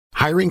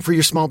Hiring for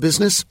your small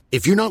business?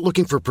 If you're not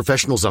looking for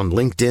professionals on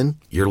LinkedIn,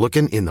 you're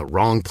looking in the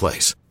wrong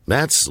place.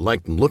 That's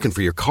like looking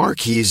for your car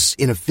keys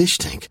in a fish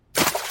tank.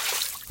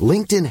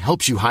 LinkedIn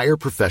helps you hire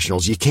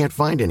professionals you can't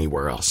find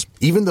anywhere else,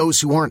 even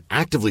those who aren't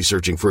actively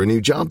searching for a new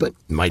job but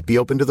might be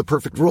open to the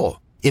perfect role.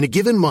 In a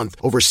given month,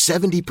 over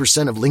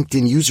 70% of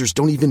LinkedIn users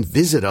don't even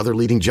visit other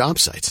leading job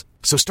sites.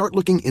 So start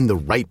looking in the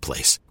right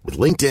place. With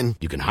LinkedIn,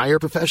 you can hire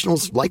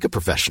professionals like a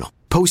professional.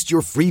 Post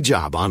your free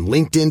job on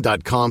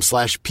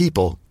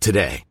linkedin.com/people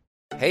today.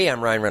 Hey,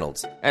 I'm Ryan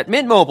Reynolds. At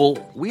Mint Mobile,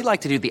 we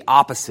like to do the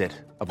opposite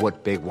of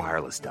what Big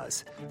Wireless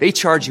does. They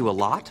charge you a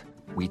lot,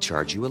 we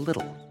charge you a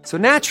little. So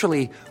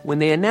naturally, when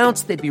they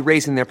announced they'd be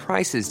raising their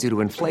prices due to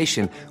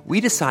inflation,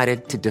 we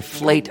decided to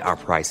deflate our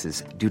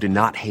prices due to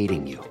not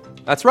hating you.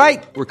 That's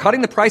right. We're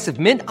cutting the price of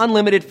Mint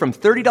Unlimited from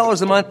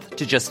 $30 a month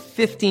to just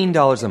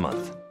 $15 a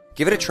month.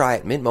 Give it a try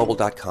at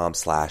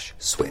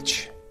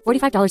mintmobile.com/switch.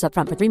 $45 up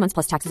front for 3 months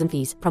plus taxes and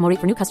fees. Promo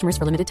rate for new customers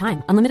for limited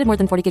time. Unlimited more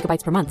than 40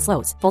 gigabytes per month.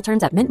 Slows full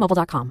terms at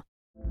mintmobile.com.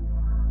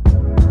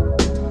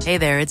 Hey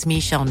there, it's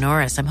Michelle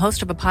Norris. I'm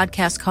host of a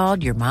podcast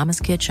called Your Mama's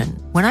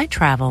Kitchen. When I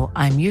travel,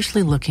 I'm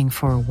usually looking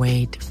for a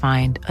way to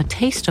find a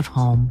taste of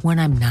home when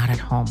I'm not at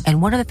home.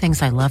 And one of the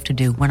things I love to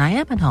do when I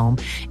am at home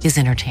is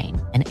entertain.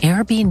 And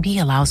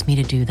Airbnb allows me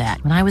to do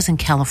that. When I was in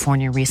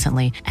California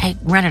recently, I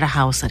rented a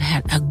house that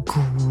had a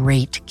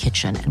great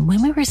kitchen. And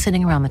when we were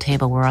sitting around the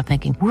table, we were all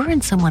thinking, we're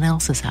in someone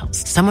else's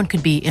house. Someone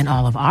could be in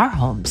all of our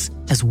homes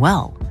as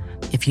well.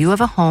 If you have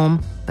a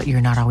home, but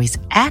you're not always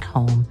at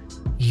home,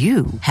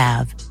 you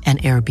have an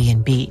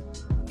Airbnb.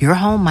 Your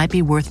home might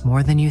be worth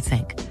more than you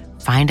think.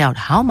 Find out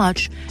how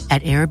much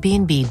at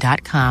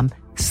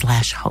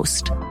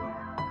airbnb.com/host.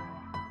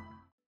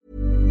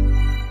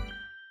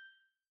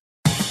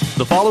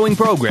 The following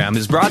program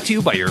is brought to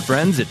you by your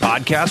friends at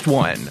Podcast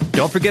One.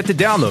 Don't forget to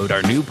download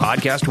our new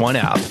Podcast One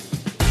app.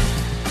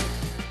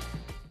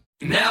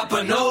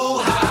 Napa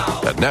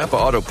know-how. At Napa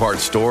Auto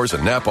Parts stores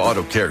and Napa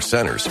Auto Care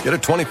Centers, get a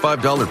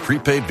 $25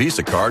 prepaid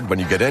Visa card when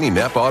you get any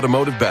Napa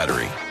automotive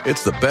battery.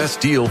 It's the best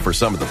deal for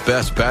some of the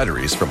best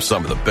batteries from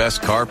some of the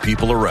best car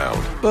people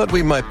around. But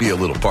we might be a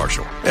little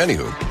partial.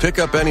 Anywho, pick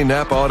up any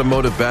Napa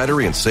automotive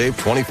battery and save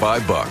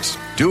 $25.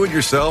 Do it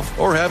yourself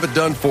or have it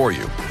done for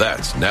you.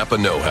 That's Napa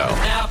know-how.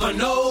 Napa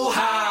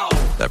know-how.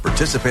 At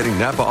participating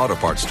Napa Auto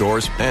Parts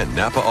stores and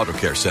Napa Auto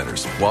Care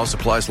Centers while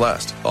supplies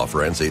last.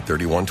 Offer ends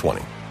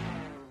 8/31/20.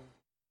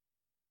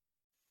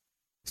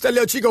 It's that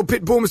little Chico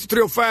Pitbull, Mr.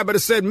 305, but it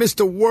said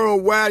Mr.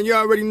 Worldwide, and you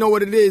already know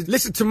what it is.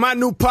 Listen to my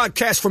new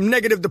podcast, From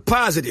Negative to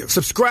Positive.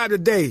 Subscribe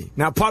today.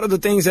 Now, part of the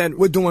things that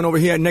we're doing over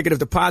here at Negative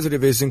to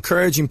Positive is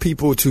encouraging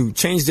people to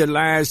change their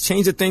lives,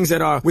 change the things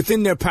that are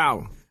within their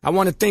power. I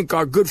want to thank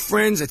our good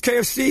friends at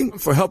KFC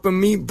for helping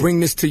me bring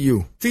this to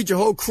you. Feed your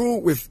whole crew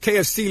with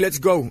KFC. Let's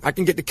go. I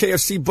can get the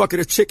KFC bucket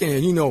of chicken,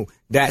 and you know,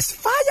 that's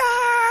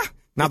fire.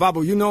 Now,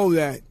 Babu, you know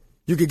that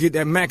you could get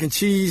that mac and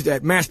cheese,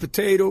 that mashed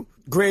potato,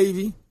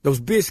 gravy, those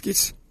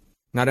biscuits.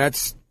 Now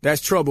that's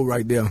trouble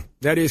right there.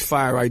 That is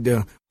fire right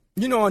there.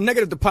 You know, on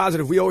Negative to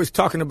Positive, we always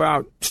talking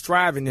about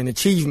striving and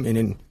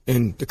achievement,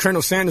 and the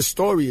Colonel Sanders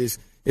story is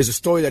a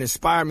story that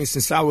inspired me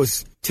since I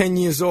was 10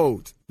 years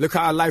old. Look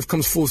how life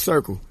comes full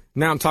circle.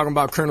 Now I'm talking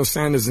about Colonel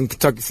Sanders and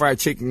Kentucky Fried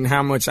Chicken and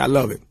how much I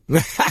love it.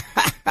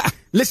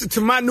 Listen to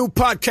my new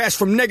podcast,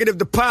 From Negative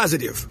to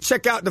Positive.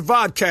 Check out the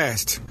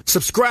vodcast.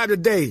 Subscribe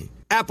today.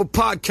 Apple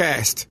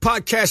Podcast,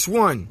 Podcast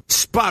One,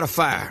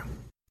 Spotify.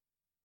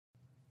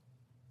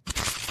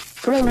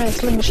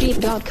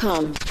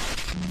 ProWrestlingSheet.com.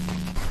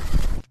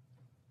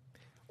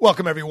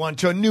 Welcome, everyone,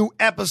 to a new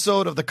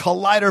episode of the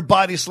Collider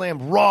Body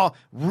Slam Raw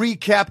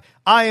Recap.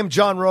 I am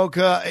John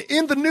Roca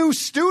in the new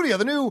studio,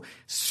 the new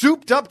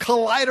souped-up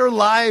Collider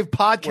Live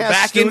podcast. We're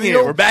back studio. in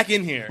here. We're back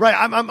in here. Right.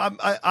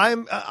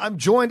 I'm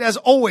joined as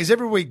always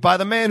every week by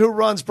the man who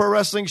runs Pro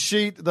Wrestling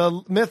Sheet,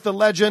 the myth, the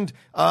legend,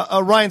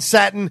 Ryan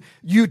Satin.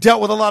 You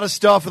dealt with a lot of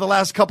stuff for the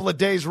last couple of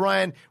days,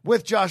 Ryan,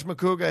 with Josh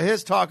McCouga.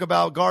 His talk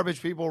about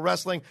garbage people,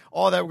 wrestling,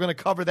 all that. We're going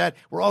to cover that.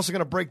 We're also going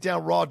to break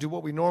down Raw, do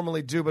what we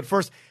normally do. But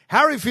first,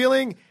 how are you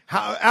feeling?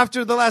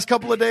 After the last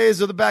couple of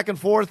days of the back and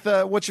forth,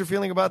 what's your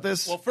feeling about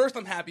this? Well, first,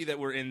 I'm happy that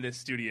we're in this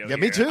studio. Yeah, here.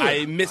 me too.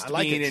 I missed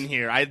being in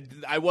here. I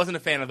wasn't a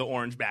fan of the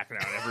orange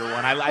background,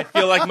 everyone. I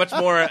feel like much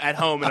more at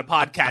home in a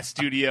podcast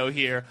studio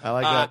here. I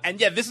like that.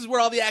 And yeah, this is where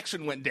all the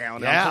action went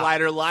down on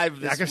Collider Live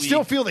this week. I can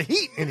still feel the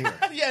heat in here.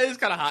 Yeah, it's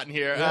kind of hot in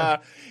here. I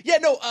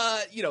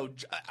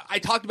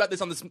talked about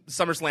this on the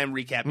SummerSlam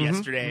recap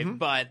yesterday,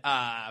 but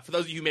for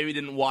those of you who maybe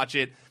didn't watch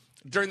it,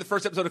 during the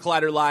first episode of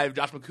Collider Live,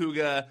 Josh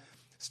McCouga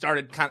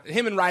started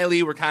him and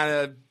Riley were kind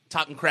of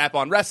talking crap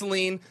on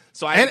wrestling.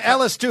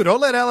 Ellis too. Don't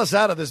let Ellis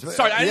out of this.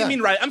 Sorry, I didn't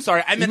mean Riley. I'm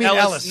sorry. I meant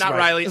Ellis, not right.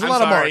 Riley. There's I'm a lot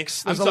sorry. of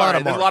marks. I'm There's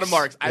sorry. a lot of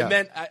marks.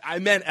 Yeah. I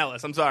meant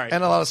Ellis. I'm sorry.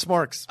 And a lot of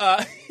smarks.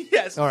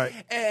 Yes. All right.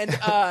 And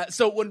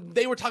so when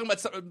they were talking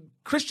about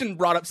Christian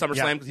brought up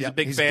SummerSlam because he's a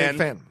big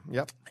fan.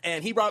 Yep.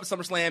 And he brought up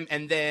SummerSlam,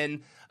 and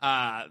then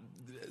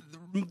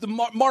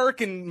Mark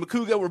and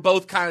McCouga were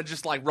both kind of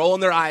just like rolling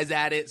their eyes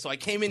at it. So I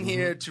came in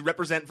here to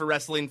represent for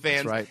wrestling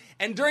fans. That's right.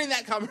 And during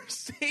that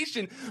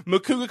conversation,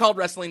 Makuga called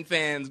wrestling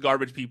fans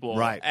garbage people.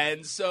 Right.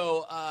 And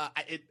so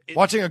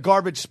watching a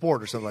garbage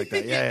sport or something like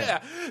that.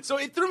 Yeah. So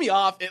it threw me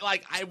off.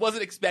 I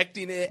wasn't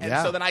expecting it,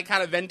 and so then I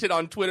kind of vented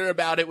on Twitter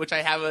about it, which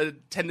I have a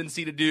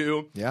tendency to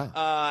do.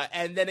 Yeah.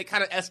 And then it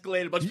kind of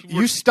escalated. A bunch of people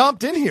You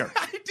stomped in here.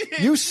 I did.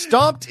 You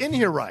stomped in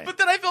here, Ryan. But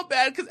then I felt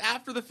bad because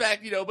after the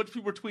fact, a bunch of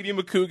people were tweeting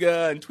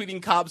Makuga and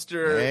tweeting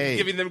Cobster,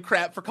 giving them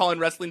crap for calling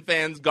wrestling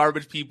fans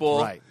garbage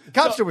people. Right.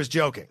 Cobster was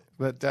joking,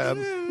 but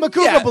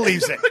Makuga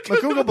believes it.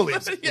 Makuga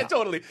believes it. Yeah,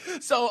 totally.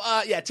 So,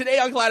 today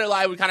on Collider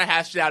Live, we kind of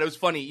hashed it out. It was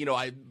funny.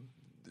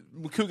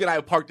 Makuga and I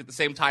parked at the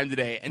same time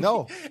today. And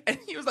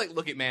he was like,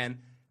 look it, man,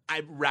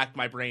 I racked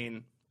my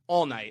brain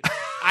all night.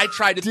 I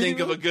tried to think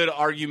of a good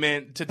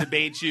argument to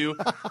debate you.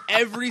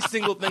 Every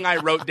single thing I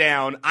wrote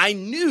down, I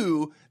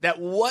knew that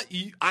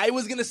I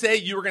was going to say,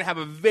 you were going to have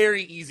a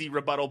very easy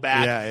rebuttal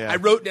back. Yeah. I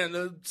wrote down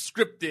the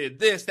scripted,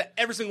 this, that,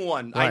 every single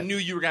one. Right. I knew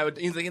you were going to have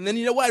He's like, and then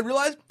you know what? I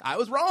realized I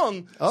was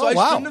wrong. Oh, so I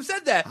wow. shouldn't have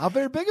said that. How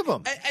very big of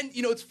him. And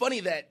it's funny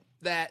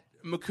that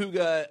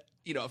Makuga,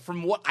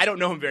 from what I don't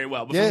know him very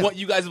well, but from what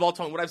you guys have all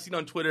told me, what I've seen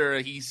on Twitter,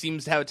 he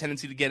seems to have a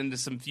tendency to get into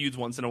some feuds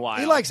once in a while.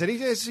 He likes it.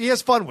 He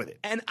has fun with it.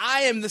 And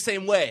I am the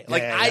same way.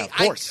 Of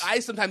course. I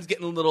sometimes get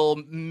in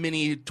little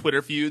mini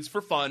Twitter feuds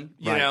for fun,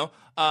 you know.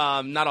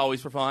 Not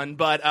always for fun,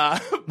 but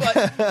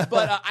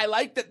I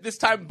like that this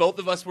time both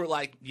of us were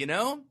like,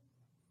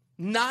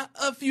 not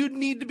a feud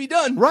need to be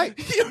done. Right.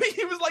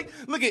 He was like,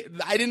 look,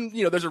 I didn't,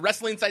 there's a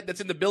wrestling site that's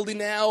in the building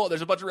now.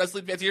 There's a bunch of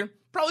wrestling fans here.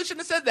 Probably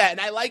shouldn't have said that. And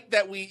I like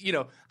that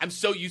I'm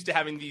so used to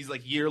having these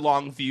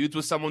year-long feuds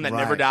with someone that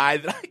never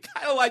died that I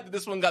kind of like that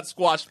this one got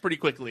squashed pretty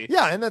quickly.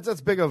 Yeah, and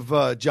that's big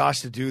of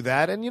Josh to do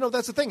that. And,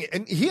 that's the thing.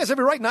 And he has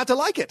every right not to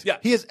like it. Yeah.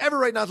 He has every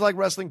right not to like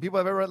wrestling. People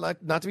have every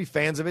right not to be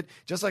fans of it,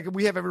 just like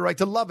we have every right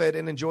to love it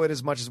and enjoy it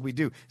as much as we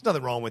do. There's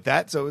nothing wrong with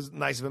that. So it was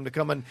nice of him to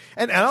come in.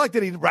 And I like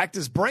that he racked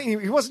his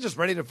brain. He wasn't just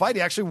ready to fight.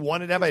 He actually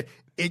wanted to have an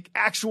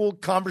actual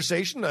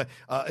conversation, an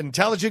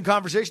intelligent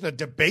conversation, a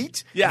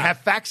debate, and have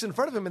facts in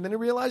front of him. And then he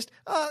realized,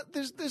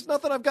 there's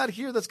nothing I've got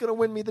here that's going to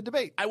win me the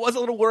debate. I was a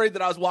little worried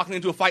that I was walking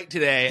into a fight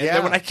today. And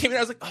then when I came in,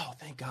 I was like, oh,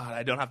 thank God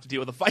I don't have to deal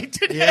with a fight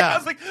today. Yeah. I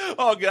was like,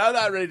 oh, God, I'm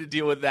not ready to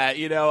deal with that,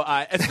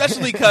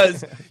 especially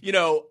because,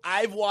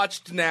 I've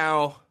watched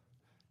now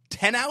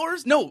 10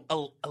 hours? No,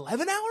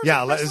 11 hours?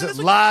 Yeah, there's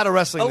a lot of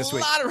wrestling this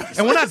week. A lot of wrestling.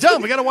 And we're not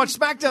done. We got to watch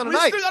SmackDown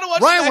tonight. We still got to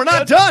watch Ryan, SmackDown. we're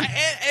not done.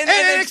 And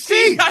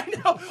NXT. I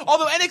know.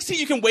 Although NXT,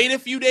 you can wait a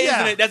few days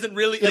and it doesn't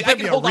really. I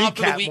can hold off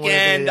for the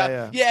weekend.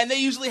 Yeah, and they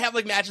usually have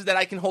matches that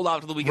I can hold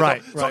off to the weekend.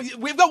 Right. So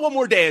we've got one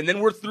more day, and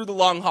then we're through the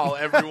long haul,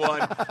 everyone.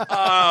 But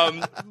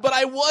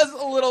I was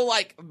a little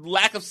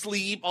lack of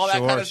sleep, all that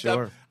kind of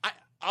stuff.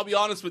 I'll be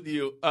honest with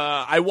you.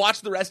 I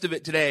watched the rest of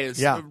it today.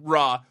 It's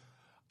Raw.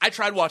 I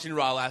tried watching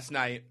Raw last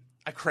night.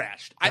 I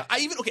crashed. I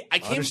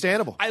came.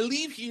 Understandable. I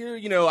leave here,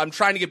 I'm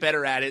trying to get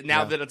better at it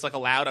now that it's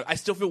allowed. I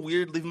still feel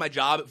weird leaving my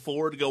job at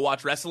 4 to go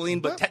watch wrestling,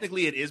 but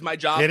technically it is my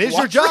job. It is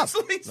your job.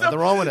 Nothing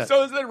wrong with it. So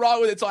there's nothing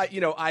wrong with it. So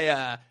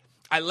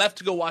I left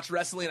to go watch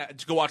wrestling,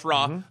 to go watch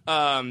Raw.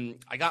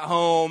 I got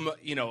home,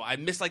 I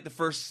missed the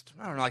first,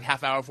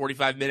 half hour,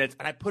 45 minutes,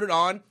 and I put it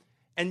on.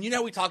 And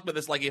we talked about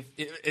this, if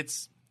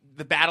it's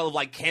the battle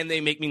of can they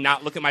make me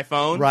not look at my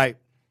phone? Right.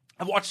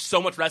 I've watched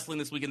so much wrestling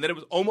this weekend that it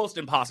was almost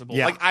impossible.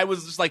 Yeah. I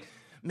was just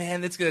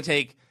man, it's going to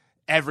take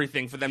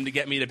everything for them to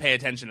get me to pay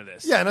attention to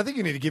this. Yeah, and I think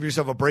you need to give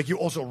yourself a break. You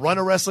also run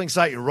a wrestling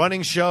site. You're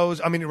running shows.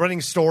 You're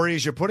running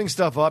stories. You're putting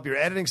stuff up. You're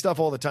editing stuff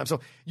all the time. So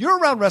you're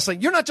around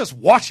wrestling. You're not just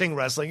watching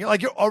wrestling.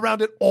 You're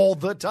around it all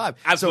the time.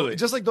 Absolutely. So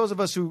just like those of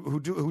us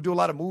who do a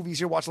lot of movies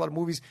here, watch a lot of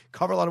movies,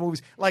 cover a lot of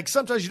movies,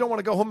 sometimes you don't want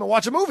to go home and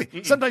watch a movie.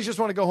 Mm-mm. Sometimes you just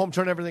want to go home,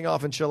 turn everything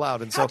off, and chill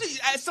out. And so,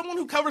 as someone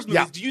who covers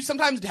movies, do you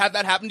sometimes have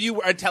that happen to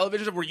you on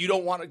television where you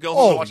don't want to go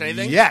home and watch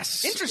anything?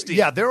 Yes. Interesting.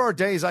 Yeah, there are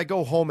days I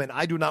go home and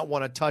I do not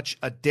want to touch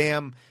a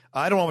damn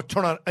I don't want to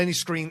turn on any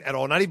screen at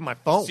all, not even my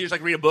phone. So you just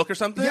read a book or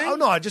something? Yeah,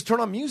 no, I just turn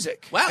on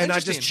music. Wow, and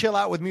I just chill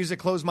out with music,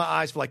 close my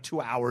eyes for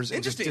 2 hours,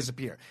 and just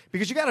disappear.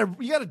 Because you gotta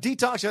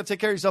detox, you gotta take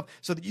care of yourself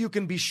so that you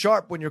can be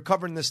sharp when you're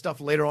covering this stuff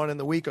later on in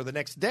the week or the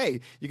next day.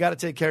 You gotta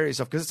take care of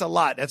yourself because it's a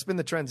lot. That's been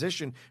the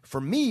transition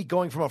for me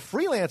going from a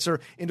freelancer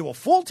into a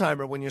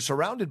full-timer when you're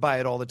surrounded by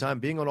it all the time,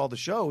 being on all the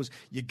shows.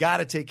 You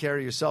gotta take care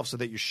of yourself so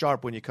that you're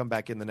sharp when you come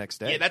back in the next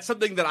day. Yeah, that's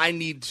something that I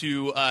need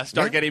to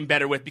start getting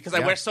better with because I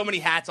wear so many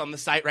hats on the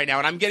site right now,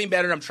 and I'm getting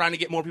better. I'm trying to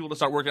get more people to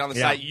start working on the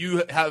site.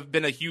 You have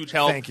been a huge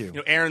help. Thank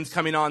you. Aaron's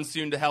coming on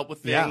soon to help with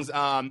things.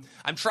 I'm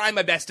trying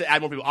my best to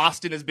add more people.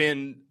 Austin has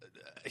been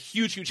a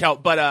huge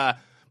help, but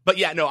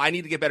yeah, no, I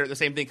need to get better at the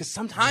same thing because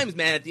sometimes,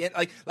 man, at the end,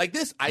 like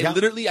this, I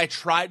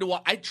tried to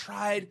watch. I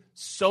tried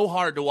so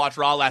hard to watch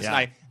Raw last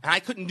night, and I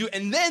couldn't do it.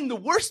 And then the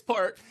worst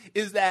part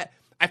is that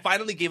I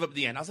finally gave up at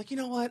the end. I was like, you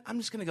know what? I'm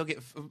just gonna go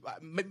get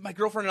my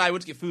girlfriend and I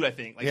went to get food. I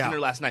think dinner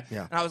last night,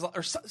 and I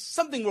was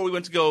something where we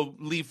went to go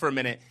leave for a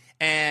minute.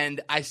 And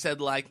I said,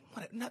 what?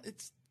 No,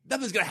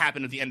 nothing's going to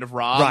happen at the end of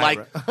Raw. Right,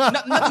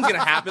 Nothing's going to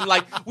happen.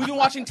 Like, we've been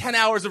watching 10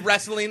 hours of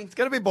wrestling. It's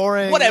going to be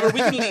boring. Whatever, we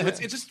can leave. It's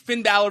just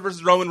Finn Balor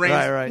versus Roman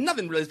Reigns. Right.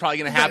 Nothing really is probably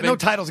going to happen. No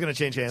title's going to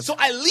change hands. So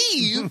I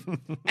leave,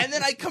 and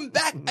then I come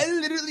back. I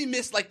literally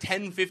missed like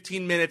 10,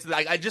 15 minutes.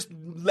 Like, I just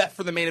left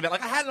for the main event.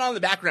 Like, I had it on in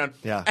the background.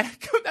 Yeah. And I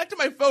come back to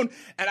my phone,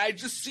 and I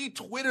just see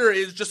Twitter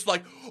is just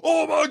like,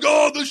 oh my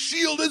God, the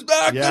Shield is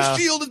back. Yeah. The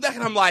Shield is back.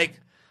 And I'm like,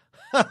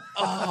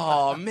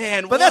 oh,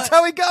 man. But that's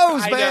how it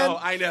goes, man.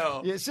 I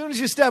know. As soon as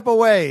you step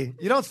away,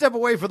 you don't step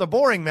away for the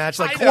boring match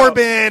like I know.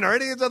 Corbin or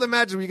any of those other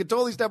matches where you can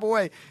totally step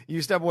away.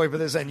 You step away for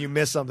this and you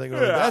miss something.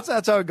 Yeah.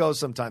 That's how it goes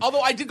sometimes.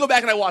 Although I did go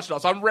back and I watched it all,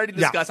 so I'm ready to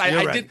discuss. Yeah, you're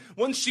I ready. did.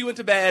 Once she went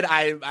to bed,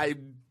 I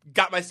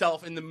got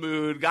myself in the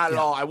mood, got it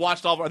all. I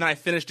watched all of it, and then I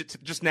finished it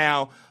just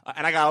now,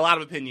 and I got a lot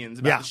of opinions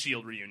about the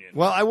Shield reunion.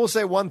 Well, I will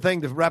say one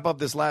thing to wrap up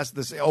this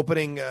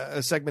opening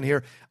segment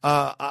here.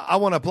 I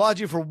want to applaud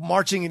you for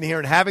marching in here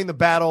and having the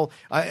battle,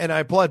 and I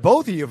applaud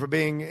both of you for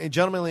being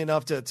gentlemanly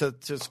enough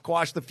to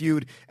squash the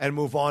feud and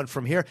move on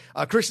from here.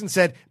 Christian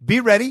said, be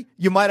ready.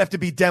 You might have to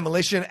be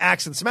Demolition,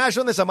 Axe, and Smash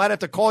on this. I might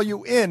have to call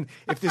you in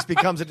if this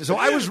becomes it. So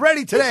I was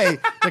ready today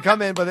to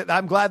come in, but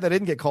I'm glad that I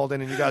didn't get called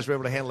in and you guys were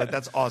able to handle it.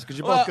 That's awesome because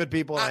you're both good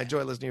people, and I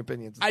enjoy listening to your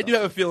opinions. I do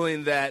have a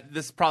feeling that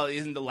this probably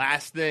isn't the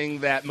last thing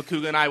that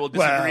Makuga and I will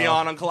disagree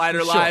on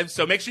Collider Live,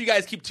 so make sure you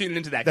guys keep tuning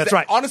into that. That's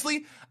right.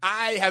 Honestly,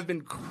 I have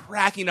been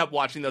cracking up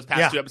watching those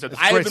past two episodes.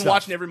 I have been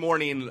watching every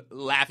morning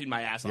laughing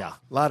my ass off. Yeah,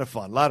 a lot of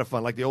fun.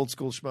 Like the old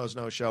school Schmoes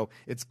Know show.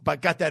 It's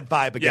got that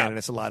vibe again, and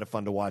it's a lot of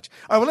fun to watch.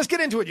 All right, well, let's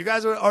get into it. You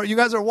guys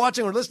are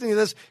watching or listening to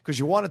this because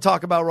you want to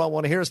talk about Raw,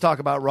 want to hear us talk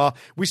about Raw.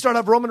 We start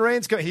off Roman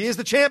Reigns. He is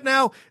the champ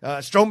now.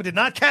 Strowman did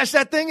not cash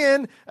that thing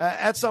in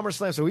at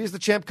SummerSlam, so he is the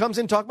champ. Comes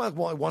in, talking about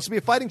wants to be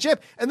a fighting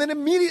champ, and then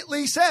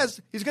immediately says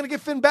he's going to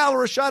give Finn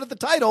Balor a shot at the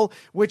title,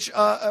 which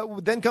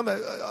then come.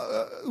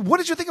 What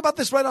did you think about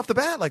this right off the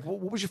bat? Like,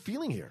 what was your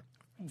feeling here?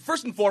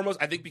 First and foremost,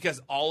 I think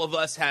because all of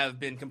us have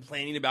been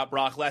complaining about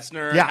Brock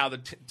Lesnar and how the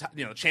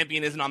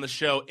champion isn't on the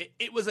show,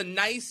 it was a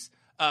nice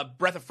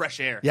breath of fresh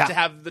air to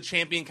have the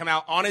champion come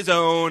out on his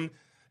own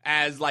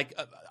as like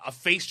a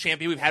face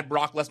champion. We've had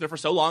Brock Lesnar for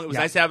so long. It was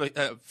nice to have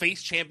a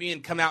face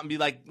champion come out and be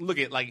like, look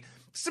at like.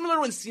 Similar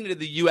when Cena did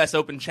the U.S.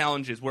 Open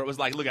challenges, where it was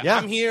like, look,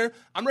 I'm here,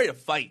 I'm ready to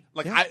fight.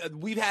 Like,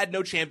 we've had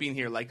no champion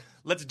here. Like,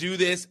 let's do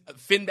this.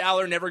 Finn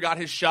Balor never got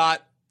his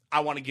shot.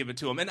 I want to give it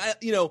to him. And,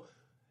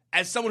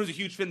 as someone who's a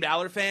huge Finn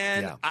Balor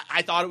fan,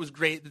 I thought it was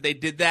great that they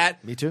did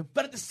that. Me too.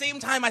 But at the same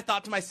time, I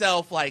thought to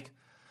myself, like,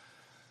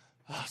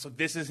 so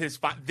this is his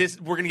fight.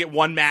 We're going to get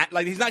one match.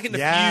 Like, he's not getting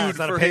a feud. It's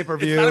not a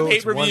pay-per-view. It's not a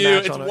pay-per-view.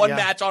 It's one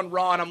match match on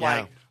Raw. And I'm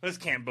like, this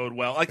can't bode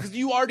well. Like, because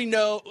you already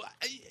know,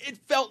 it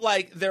felt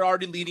like they're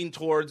already leading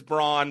towards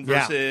Braun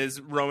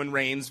versus Roman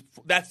Reigns.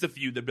 That's the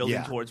feud they're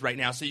building towards right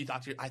now. So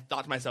I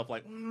thought to myself,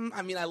 like,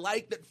 I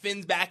like that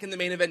Finn's back in the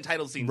main event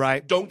title scene.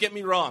 Right. Don't get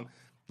me wrong.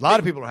 A lot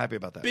of people are happy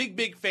about that.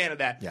 Big fan of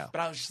that. Yeah. But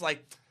I was just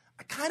like,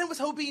 I kind of was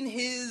hoping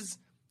his,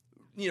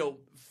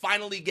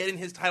 finally getting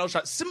his title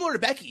shot, similar to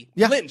Becky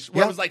Lynch,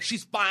 where it was like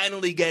she's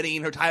finally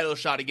getting her title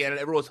shot again,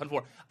 and everyone was hunting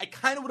for. I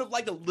kind of would have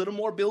liked a little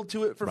more build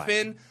to it for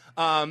Finn,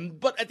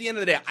 but at the end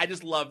of the day, I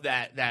just love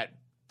that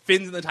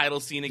Finn's in the title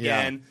scene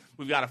again. Yeah.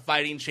 We've got a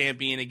fighting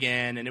champion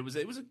again, and it was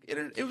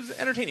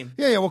entertaining.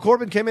 Yeah. Well,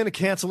 Corbin came in to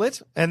cancel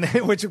it, and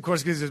then, which of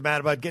course because he was mad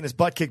about getting his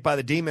butt kicked by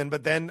the Demon.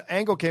 But then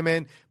Angle came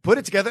in, put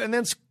it together, and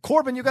then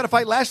Corbin, you got to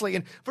fight Lashley.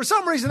 And for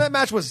some reason, that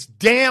match was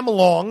damn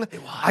long.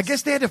 It was. I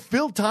guess they had to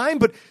fill time,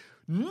 but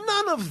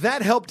none of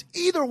that helped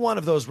either one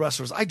of those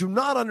wrestlers. I do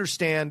not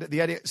understand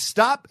the idea.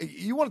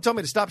 You want to tell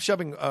me to stop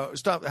shoving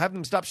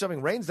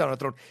Reigns down our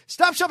throat.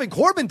 Stop shoving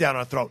Corbin down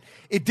our throat.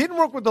 It didn't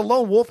work with the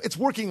Lone Wolf. It's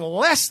working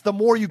less the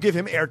more you give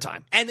him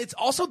airtime. And it's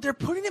also, they're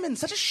putting him in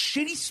such a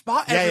shitty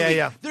spot every week.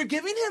 Yeah. They're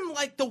giving him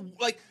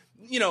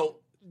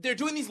they're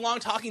doing these long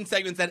talking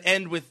segments that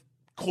end with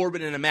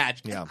Corbin in a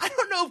match. Yeah. I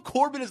don't know if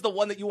Corbin is the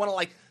one that you want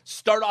to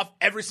start off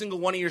every single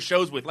one of your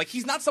shows with. Like,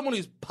 he's not someone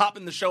who's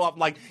popping the show off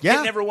and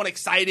getting everyone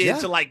excited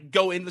to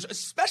go in the show,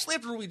 especially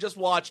after we just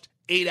watched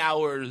 8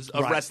 hours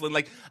of wrestling.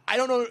 Like, I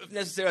don't know if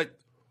necessarily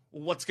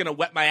what's going to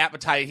whet my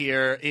appetite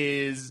here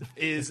is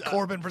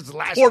Corbin versus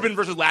Lashley. Corbin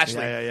versus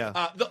Lashley.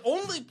 Yeah. The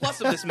only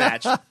plus of this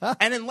match,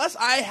 and unless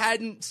I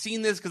hadn't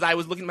seen this because I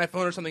was looking at my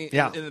phone or something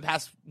in the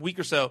past week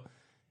or so,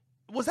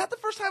 was that the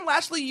first time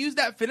Lashley used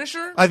that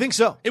finisher? I think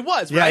so. It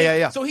was, right?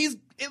 Yeah. So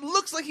it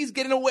looks like he's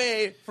getting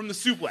away from the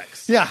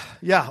suplex. Yeah.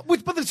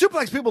 But the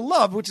suplex people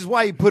love, which is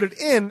why he put it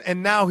in,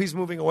 and now he's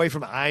moving away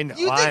from it. I know.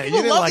 You think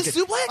people love the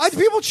suplex?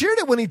 People cheered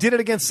it when he did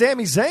it against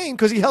Sami Zayn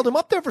because he held him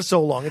up there for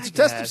so long. It's a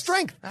test of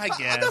strength. I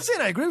guess. I'm not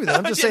saying I agree with that.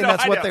 I'm just saying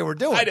that's what they were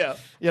doing. I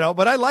know.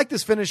 But I like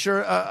this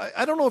finisher.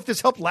 I don't know if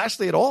this helped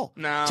Lashley at all.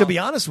 No. To be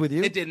honest with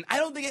you. It didn't. I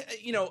don't think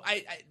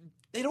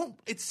they don't.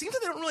 It seems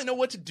like they don't really know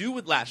what to do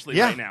with Lashley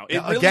right now.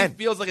 It really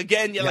feels like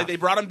like they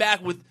brought him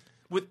back with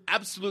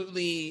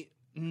absolutely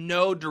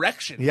no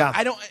direction. Yeah,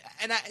 I don't.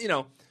 And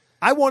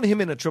I want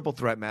him in a triple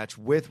threat match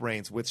with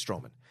Reigns with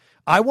Strowman.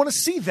 I want to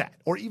see that,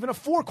 or even a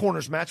four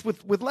corners match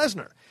with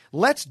Lesnar.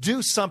 Let's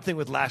do something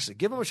with Lashley.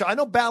 Give him a shot. I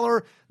know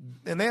Balor,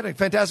 and they had a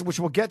fantastic, which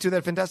we'll get to,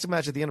 that fantastic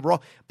match at the end of Raw.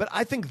 But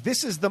I think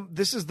this is the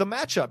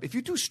matchup. If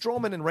you do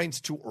Strowman and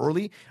Reigns too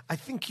early, I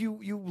think you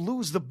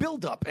lose the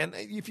buildup. And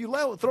if you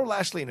throw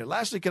Lashley in it,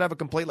 Lashley could have a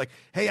complaint like,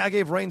 "Hey, I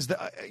gave Reigns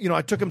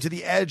I took him to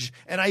the edge,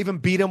 and I even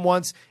beat him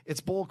once."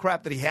 It's bull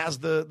crap that he has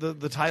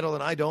the title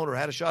and I don't, or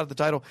had a shot at the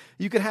title.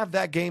 You could have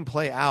that game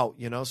play out,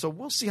 So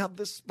we'll see how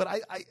this.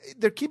 But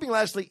they're keeping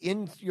Lashley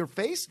in your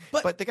face,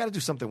 but they got to do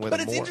something with it.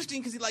 But it's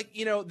interesting because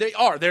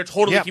they're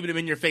totally keeping him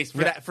in your face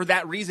for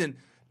that reason.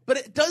 But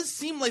it does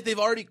seem like they've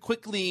already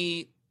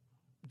quickly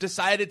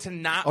decided to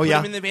not put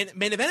him in the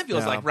main event. It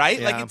feels like, right?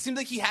 Yeah. Like it seems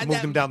like he had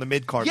moved him down the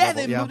mid card. Yeah,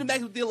 level. they moved him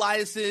back with the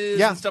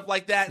Eliases and stuff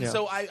like that. And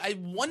so I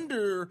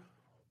wonder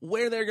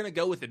where they're going to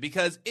go with it,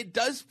 because it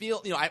does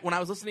feel, when I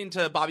was listening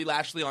to Bobby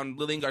Lashley on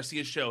Lillian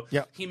Garcia's show,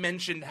 he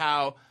mentioned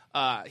how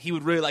he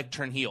would really like to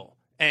turn heel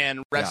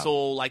and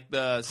wrestle like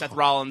the Seth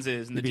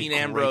Rollinses and the Dean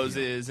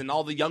Ambroses and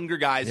all the younger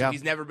guys who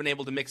he's never been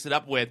able to mix it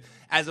up with,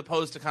 as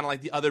opposed to kind of like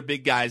the other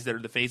big guys that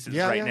are the faces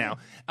now.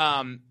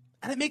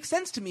 And it makes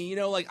sense to me,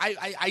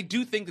 I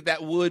do think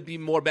that would be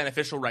more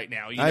beneficial right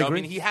now. I agree. I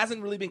mean, he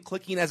hasn't really been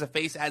clicking as a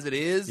face as it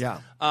is. Yeah.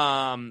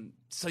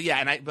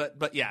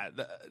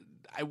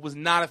 I was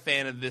not a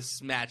fan of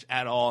this match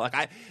at all.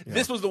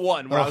 This was the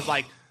one where I was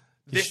like,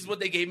 this is what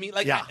they gave me.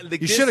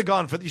 You should have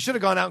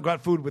gone out and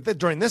got food with it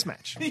during this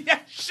match. Yeah,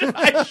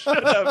 I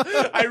should have.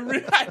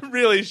 I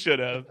really should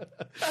have.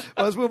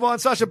 Well, let's move on.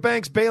 Sasha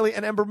Banks, Bayley,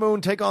 and Ember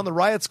Moon take on the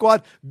Riot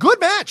Squad.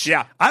 Good match.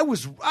 Yeah, I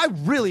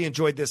really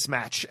enjoyed this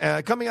match.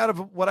 Coming out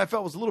of what I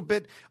felt was a little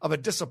bit of a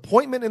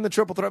disappointment in the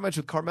triple threat match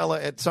with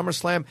Carmella at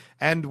SummerSlam,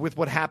 and with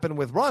what happened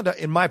with Ronda.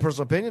 In my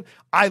personal opinion,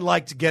 I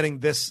liked getting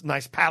this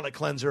nice palate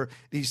cleanser.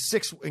 These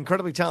 6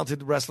 incredibly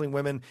talented wrestling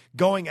women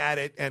going at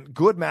it, and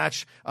good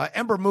match.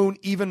 Ember Moon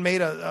even made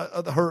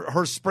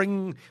her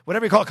spring,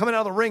 whatever you call it, coming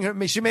out of the ring. I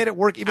mean, she made it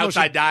work. Even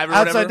outside dive or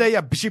outside whatever. Dive,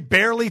 yeah. She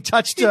barely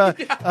touched Sarah,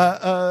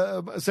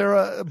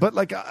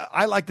 but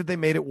I like that they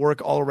made it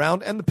work all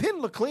around. And the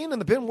pin looked clean,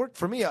 and the pin worked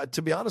for me.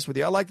 To be honest with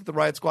you, I like that the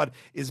Riot Squad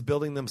is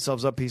building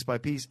themselves up piece by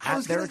piece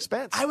at their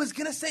expense. I was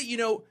gonna say,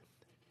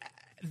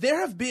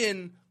 there have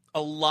been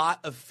a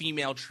lot of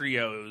female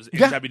trios in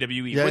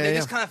WWE where they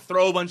just kind of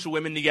throw a bunch of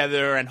women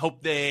together and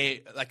hope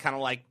they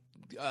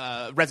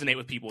resonate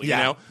with people,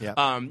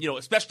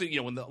 especially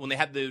when they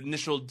had the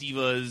initial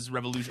Divas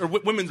Revolution or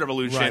Women's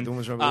Revolution, right, the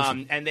Women's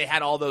Revolution. And they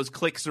had all those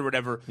cliques or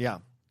whatever. Yeah,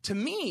 to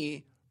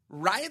me,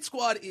 Riot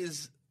Squad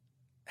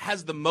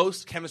has the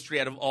most chemistry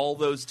out of all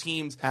those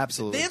teams.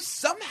 Absolutely, they have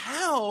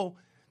somehow,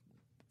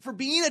 for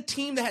being a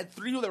team that had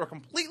 3 that were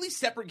completely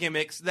separate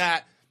gimmicks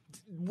that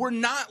were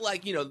not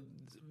like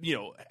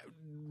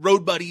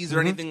road buddies or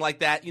anything like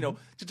that, to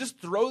just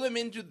throw them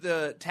into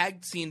the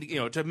tag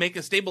scene, to make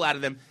a stable out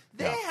of them.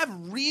 They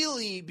have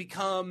really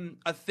become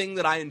a thing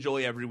that I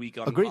enjoy every week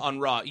on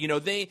Raw.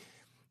 They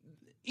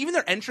even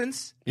their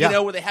entrance,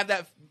 where they have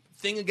that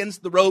thing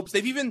against the ropes.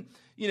 They've even,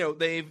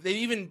 they've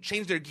even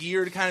changed their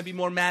gear to kind of be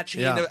more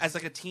matchy as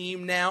like a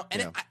team now.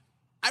 And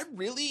I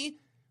really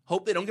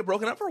hope they don't get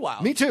broken up for a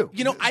while. Me too.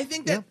 I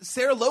think that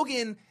Sarah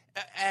Logan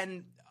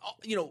and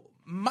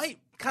might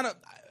kind of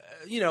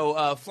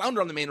flounder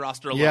on the main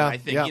roster a little. I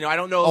think. I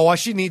don't know. Oh,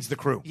 she needs the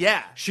crew.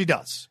 Yeah, she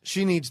does.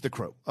 She needs the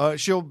crew.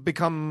 She'll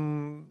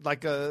become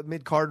like a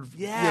mid-card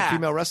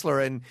female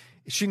wrestler, and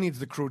she needs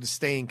the crew to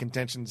stay in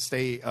contention, to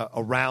stay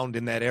around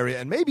in that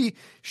area. And maybe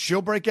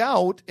she'll break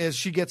out as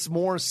she gets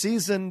more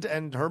seasoned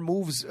and her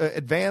moves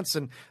advance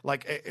and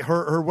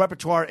her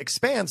repertoire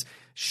expands.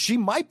 She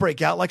might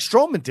break out like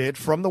Strowman did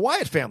from the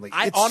Wyatt family.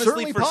 It's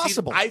honestly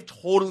possible. I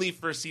totally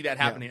foresee that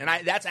happening.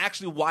 And that's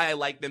actually why I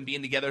like them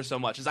being together so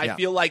much, is I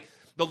feel like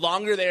the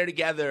longer they're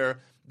together,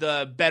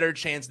 the better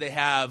chance they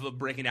have of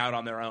breaking out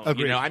on their own.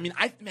 Agreed.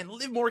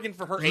 Liv Morgan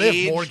for her Liv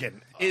age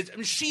Morgan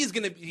she's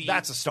going to be...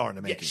 That's a star in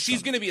the making. Yeah,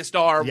 she's going to be a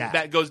star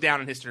that goes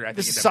down in history, I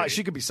think.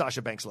 She could be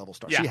Sasha Banks level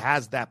star. Yeah. She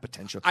has that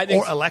potential.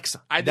 Or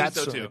Alexa. I think that's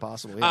so certainly too.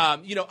 Possible. Yeah.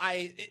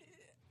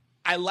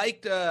 I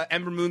liked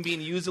Ember Moon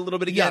being used a little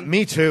bit again. Yeah,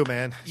 me too,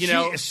 man. She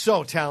is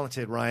so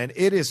talented, Ryan.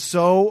 It is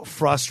so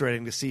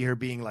frustrating to see her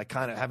being like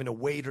kind of having to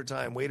wait her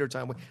time.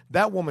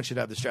 That woman should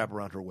have the strap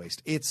around her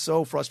waist. It's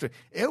so frustrating.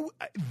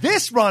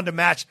 This Ronda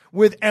match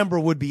with Ember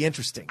would be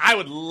interesting. I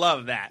would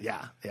love that.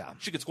 Yeah.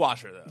 She could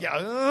squash her though.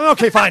 Yeah.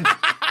 Okay, fine.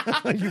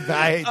 I hate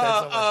that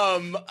so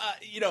much.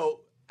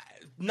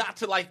 Not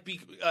to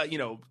be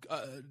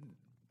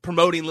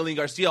promoting Lillian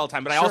Garcia all the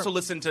time, but I also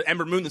listened to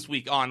Ember Moon this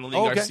week on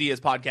Lillian Garcia's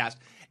podcast,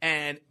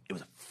 and it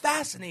was a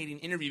fascinating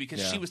interview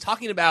because she was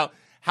talking about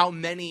how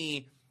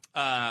many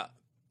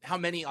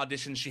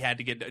auditions she had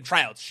to get,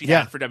 tryouts she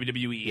had for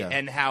WWE,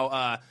 and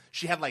how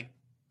she had like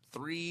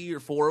 3 or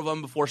 4 of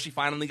them before she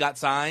finally got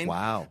signed.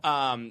 Wow.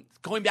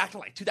 Going back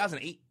to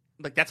 2008.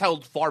 Like that's how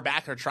far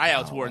back her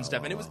tryouts were and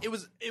stuff. And it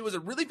was a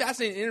really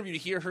fascinating interview to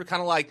hear her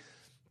kind of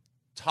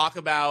talk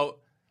about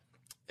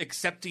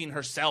accepting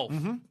herself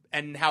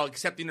and how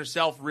accepting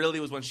herself really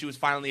was when she was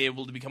finally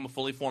able to become a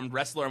fully formed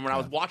wrestler. And when I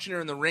was watching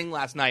her in the ring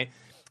last night,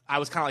 I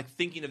was kind of like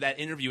thinking of that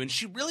interview, and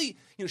she really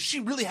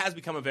has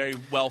become a very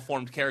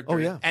well-formed character. Oh,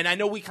 yeah. And I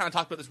know we kind of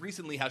talked about this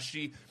recently, how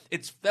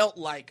it's felt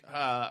like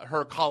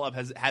her call-up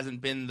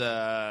hasn't been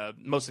the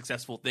most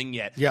successful thing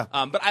yet. Yeah.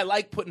 But I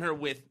like putting her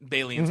with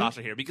Bayley and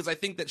Sasha here because I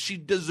think that she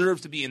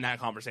deserves to be in that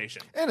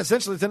conversation. And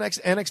essentially, it's an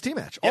NXT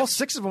match. Yep. All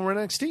 6 of them were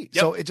NXT.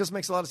 Yep. So it just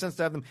makes a lot of sense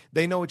to have them.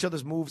 They know each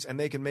other's moves, and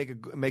they can make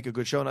a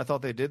good show, and I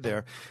thought they did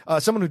there.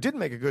 Someone who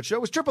didn't make a good show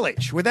was Triple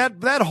H. With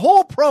that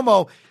whole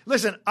promo,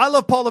 listen, I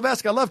love Paul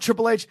Levesque. I love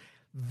Triple H.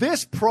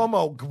 This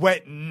promo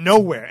went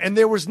nowhere, and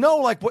there was no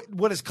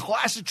what is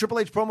classic Triple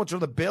H promo to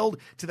the build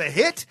to the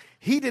hit.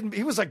 He didn't.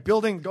 He was like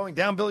going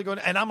down,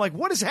 and I'm like,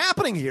 what is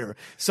happening here?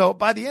 So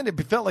by the end,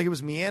 it felt like it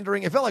was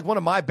meandering. It felt like one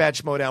of my bad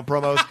Schmodown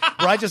promos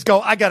where I just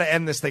go, I got to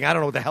end this thing. I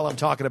don't know what the hell I'm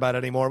talking about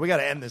anymore. We got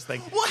to end this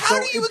thing. Well, how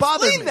do you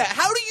explain that?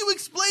 How do you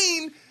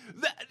explain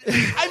that?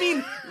 I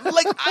mean,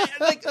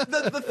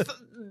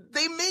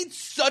 they made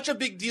such a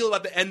big deal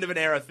about the end of an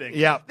era thing.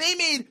 Yeah, they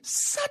made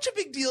such a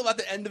big deal about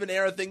the end of an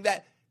era thing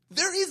that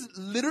there is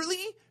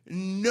literally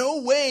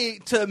no way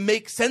to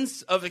make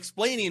sense of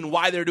explaining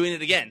why they're doing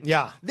it again.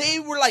 Yeah. They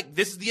were like,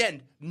 this is the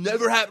end.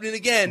 Never happening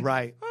again.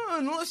 Right.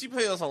 Unless you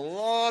pay us a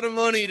lot of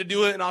money to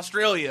do it in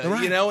Australia,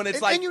 right. And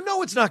it's like... And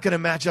it's not going to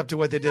match up to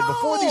what they did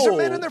before. These are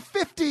men in their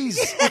 50s.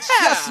 Yeah. It's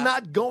just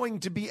not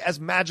going to be as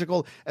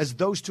magical as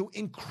those 2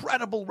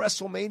 incredible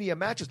WrestleMania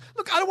matches.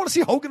 Look, I don't want to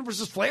see Hogan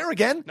versus Flair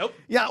again. Nope.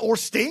 Yeah, or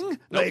Sting.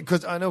 Nope.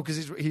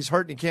 Because he's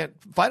hurt and he can't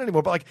fight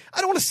anymore. But I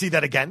don't want to see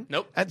that again.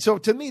 Nope. And so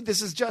to me,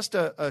 this is just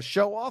a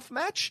show-off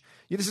match.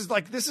 This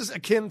is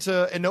akin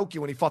to Inoki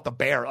when he fought the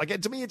Bear.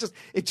 To me,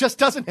 it just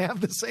doesn't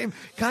have the same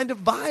kind of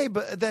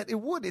vibe that it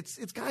would. It's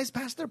guys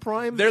past their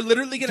prime. They're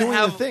literally going to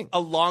have thing. a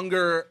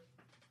longer.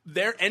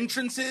 Their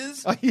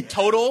entrances Yeah.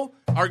 total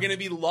are going to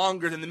be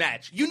longer than the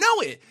match. You know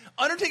it.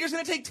 Undertaker's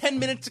going to take 10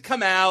 minutes to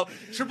come out.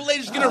 Triple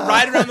H is going to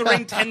ride around the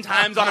ring 10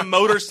 times on a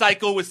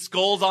motorcycle with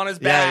skulls on his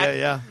back.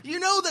 Yeah. You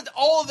know that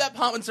all of that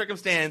pomp and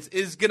circumstance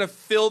is going to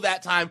fill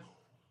that time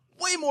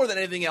way more than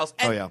anything else.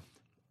 And,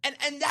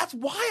 And that's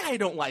why I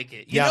don't like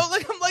it. You know,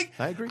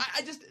 I agree.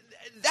 I just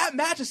that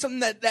match is something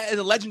that is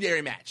a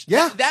legendary match.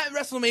 Yeah, that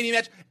WrestleMania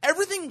match.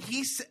 Everything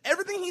he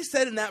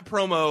said in that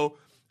promo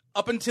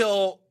up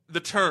until the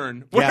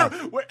turn,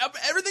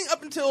 everything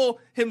up until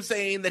him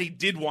saying that he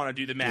did want to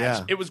do the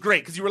match, it was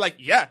great because you were like,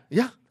 yeah,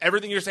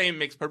 everything you're saying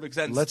makes perfect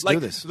sense. Let's do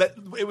this.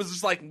 It was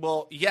just like,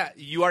 well, yeah,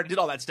 you already did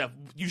all that stuff.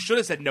 You should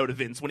have said no to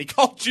Vince when he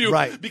called you,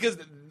 right? Because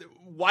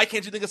why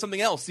can't you think of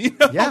something else? You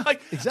know? Yeah,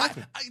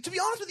 exactly. To be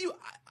honest with you,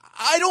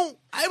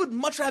 I would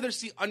much rather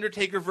see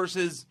Undertaker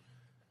versus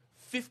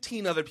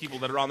 15 other people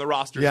that are on the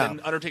roster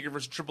than Undertaker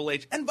versus Triple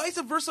H, and vice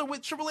versa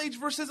with Triple H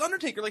versus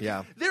Undertaker.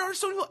 There are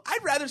so many people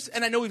I'd rather,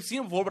 and I know we've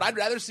seen it before, but I'd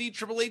rather see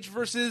Triple H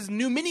versus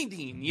new Mini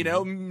Dean,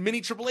 Mini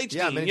Triple H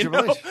Dean, Mini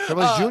Triple H,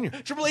 Triple H Jr.,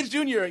 Triple H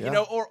Jr.,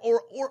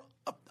 or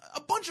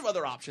a bunch of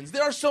other options.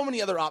 There are so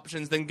many other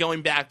options than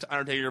going back to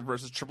Undertaker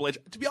versus Triple H.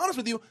 To be honest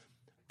with you,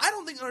 I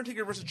don't think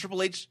Undertaker versus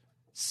Triple H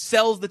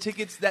sells the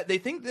tickets that they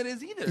think that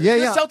is either.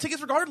 They sell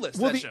tickets regardless.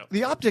 Well,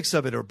 the optics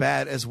of it are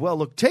bad as well.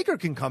 Look, Taker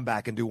can come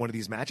back and do one of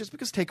these matches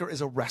because Taker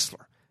is a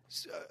wrestler.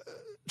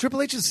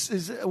 Triple H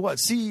is what,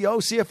 CEO,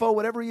 CFO,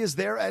 whatever he is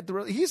there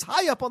he's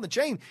high up on the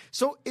chain.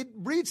 So it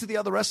reads to the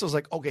other wrestlers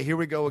like, okay, here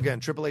we go again.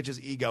 Triple H's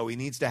ego. He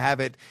needs to have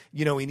it,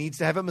 he needs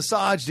to have it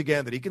massaged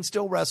again, that he can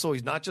still wrestle.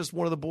 He's not just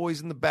one of the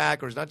boys in the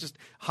back, or he's not just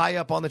high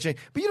up on the chain.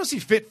 But you don't see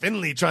Fit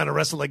Finlay trying to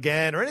wrestle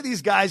again, or any of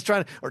these guys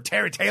or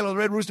Terry Taylor, the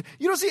Red Rooster.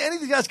 You don't see any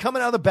of these guys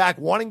coming out of the back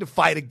wanting to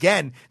fight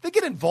again. They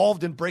get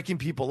involved in breaking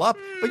people up,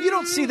 but you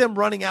don't see them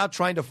running out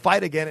trying to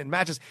fight again in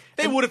matches.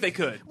 They would if they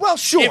could. Well,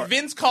 sure. If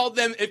Vince called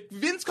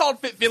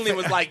Fit Finlay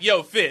was like,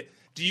 yo, Fit,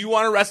 do you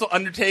want to wrestle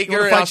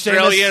Undertaker in fight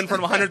Australia Sheamus? in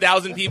front of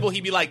 100,000 people?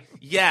 He'd be like,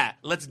 yeah,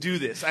 let's do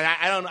this. And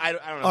I don't know.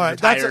 All right,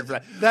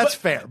 that's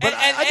fair. But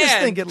I just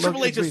think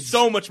Triple H is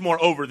so much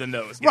more over than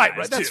those guys.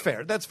 Right. That's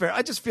fair. That's fair.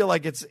 I just feel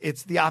like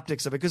it's the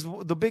optics of it, because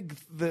the big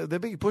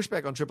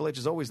pushback on Triple H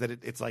is always that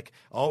it's like,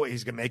 oh,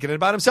 he's making it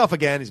about himself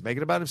again. He's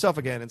making it about himself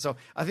again. And so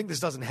I think this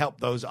doesn't help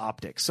those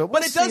optics. So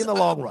we'll see in the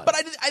long run. But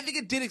I think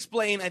it did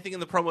explain, I think in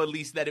the promo at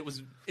least, that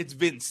it's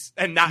Vince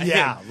and not him.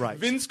 Yeah, right.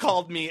 Vince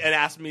called me and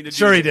asked me to do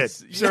Sure he this.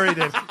 did. Sure he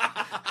did.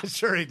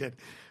 Sure he did.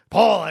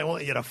 Paul, I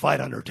want you to fight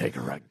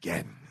Undertaker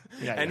again.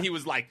 He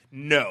was like,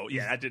 no.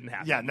 Yeah, that didn't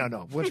happen. Yeah,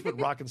 no. Which put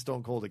Rock and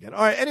Stone Cold again.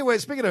 All right, anyway,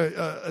 speaking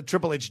of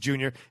Triple H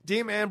Jr.,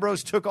 Dean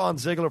Ambrose took on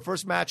Ziggler.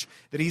 First match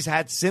that he's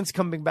had since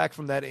coming back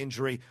from that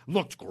injury.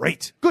 Looked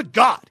great. Good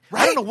God.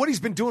 Right? I don't know what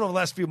he's been doing over the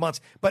last few months,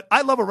 but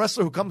I love a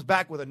wrestler who comes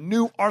back with a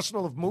new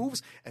arsenal of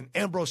moves, and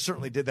Ambrose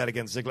certainly did that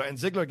against Ziggler, and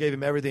Ziggler gave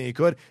him everything he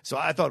could, so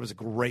I thought it was a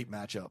great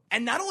matchup.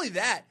 And not only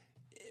that,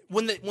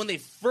 when they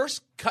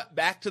first cut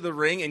back to the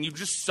ring and you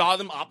just saw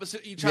them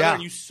opposite each other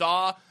and you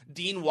saw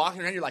Dean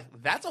walking around, you're like,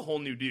 that's a whole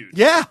new dude.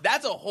 Yeah.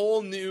 That's a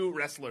whole new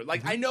wrestler.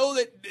 Like, I know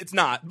that it's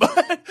not,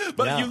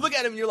 but you look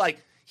at him and you're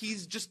like,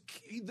 his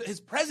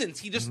presence,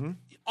 he just,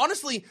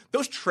 honestly,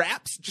 those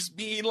traps just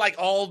being like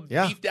all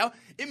beefed out,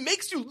 it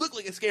makes you look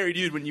like a scary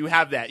dude when you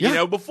have that. You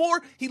know,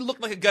 before he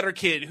looked like a gutter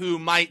kid who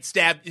might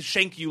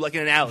shank you like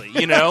in an alley.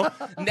 You know,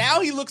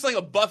 now he looks like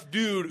a buff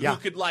dude who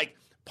could like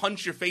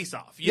punch your face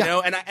off. You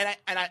know, and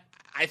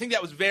I think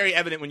that was very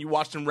evident when you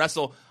watched him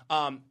wrestle.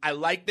 I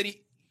like that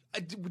he.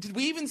 Did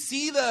we even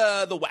see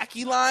the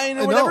wacky line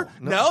or whatever?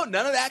 No,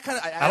 none of that kind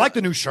of. I like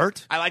the new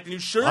shirt. I like the new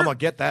shirt. I'm gonna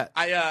get that.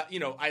 I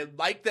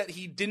like that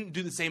he didn't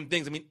do the same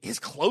things. I mean, his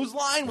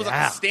clothesline was like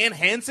a Stan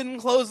Hansen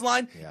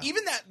clothesline. Yeah.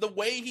 Even the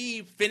way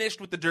he finished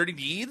with the Dirty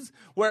Deeds,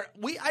 where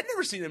I'd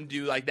never seen him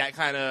do like that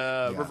kind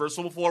of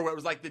reversal before, where it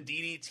was like the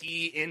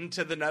DDT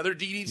into another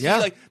DDT. Yeah.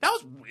 Like that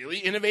was really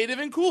innovative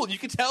and cool. You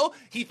could tell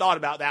he thought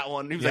about that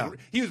one. He was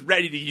he was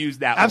ready to use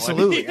that one.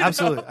 Absolutely.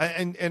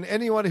 And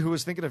anyone who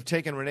was thinking of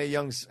taking Renee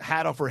Young's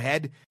hat off her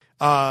head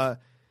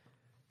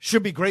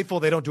should be grateful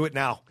they don't do it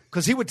now,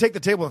 because he would take the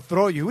table and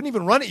throw you. He wouldn't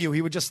even run at you.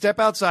 He would just step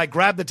outside,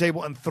 grab the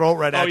table, and throw it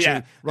right at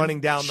you,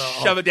 running down the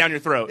shove it down your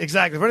throat.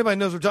 Exactly. If anybody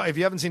knows, if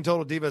you haven't seen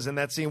Total Divas in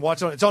that scene,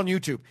 watch it. It's on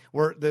YouTube,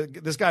 where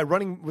this guy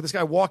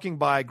walking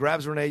by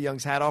grabs Renee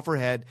Young's hat off her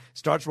head,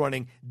 starts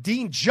running.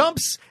 Dean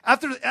jumps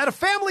at a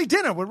family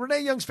dinner with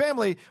Renee Young's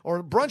family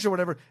or brunch or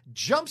whatever,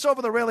 jumps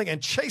over the railing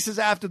and chases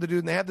after the dude,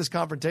 and they have this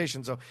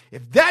confrontation. So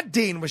if that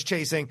Dean was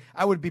chasing,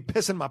 I would be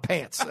pissing my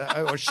pants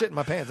or shitting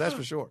my pants. That's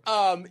for sure.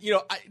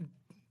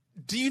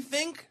 Do you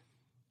think?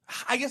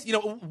 I guess,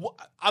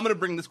 I'm going to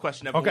bring this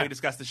question up when we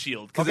discuss the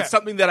Shield, because it's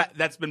something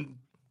that's been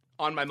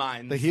on my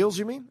mind. The heels,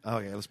 you mean? Oh,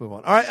 okay, let's move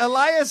on. All right,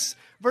 Elias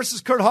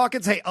versus Kurt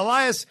Hawkins. Hey,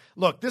 Elias,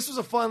 look, this was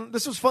a fun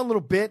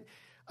little bit,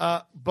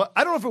 but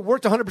I don't know if it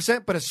worked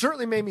 100%, but it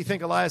certainly made me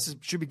think Elias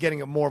should be getting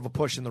more of a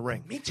push in the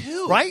ring. Me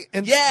too. Right?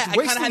 And I kind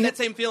of had that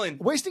same feeling.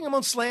 Wasting him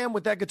on Slam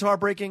with that guitar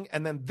breaking,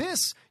 and then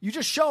you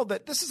just showed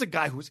that this is a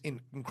guy who's in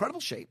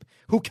incredible shape,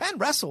 who can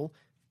wrestle.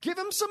 Give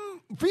him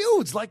some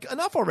feuds, like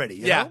enough already.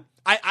 You know?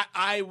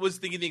 I was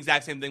thinking the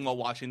exact same thing while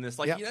watching this.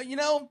 Like,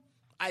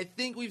 I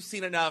think we've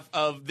seen enough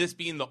of this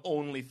being the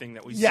only thing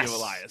that we see of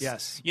Elias.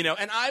 Yes.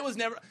 And I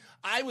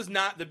was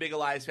not the big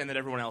Elias fan that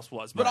everyone else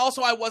was, but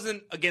also I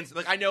wasn't against it.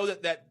 Like, I know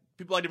that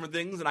people like different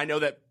things, and I know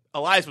that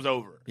Elias was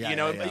over.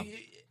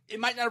 It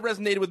might not have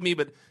resonated with me,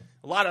 but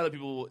a lot of other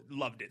people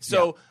loved it.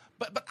 So,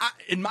 but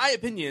in my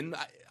opinion,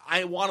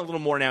 I want a little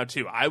more now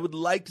too. I would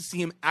like to see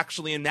him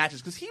actually in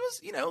matches, because he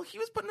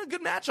was putting a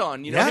good match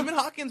on. Him and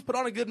Hawkins put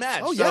on a good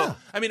match. Oh yeah. So,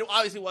 I mean,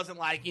 obviously it wasn't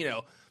like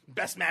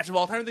best match of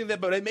all time or anything like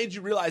that, but it made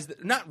you realize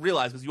that, not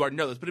realize because you already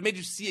know this, but it made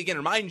you see again,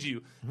 remind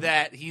you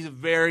that he's a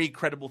very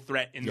credible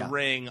threat in the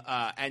ring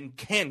and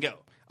can go.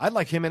 I'd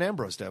like him and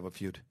Ambrose to have a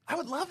feud. I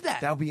would love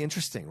that. That would be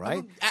interesting,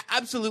 right?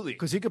 Absolutely.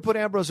 Because he could put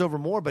Ambrose over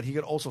more, but he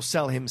could also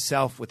sell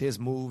himself with his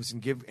moves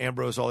and give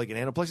Ambrose all he can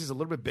handle. Plus, he's a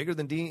little bit bigger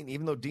than Dean.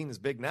 Even though Dean is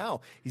big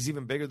now, he's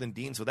even bigger than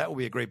Dean. So that would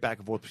be a great back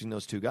and forth between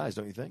those two guys,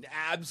 don't you think?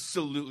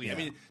 Absolutely. Yeah. I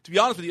mean, to be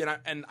honest with you,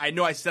 and I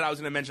know I said I was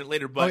going to mention it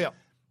later, but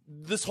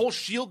this whole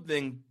Shield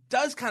thing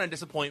does kind of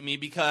disappoint me,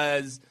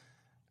 because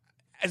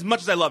as much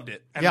as I loved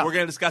it, and we're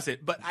going to discuss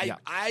it, but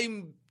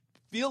I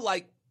feel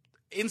like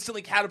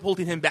instantly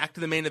catapulting him back to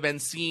the main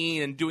event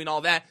scene and doing all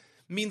that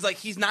means like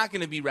he's not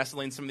going to be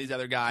wrestling some of these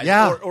other guys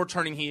or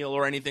turning heel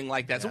or anything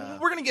like that. So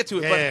we're going to get to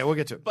it. Yeah, we'll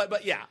get to it. But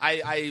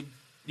I.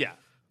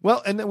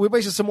 Well, and then we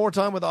wasted some more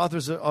time with the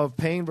authors of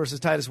Pain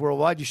versus Titus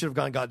Worldwide. You should have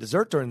gone got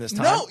dessert during this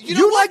time. No,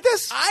 you like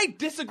this? I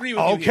disagree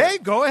with you. Okay,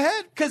 go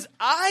ahead. Because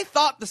I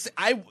thought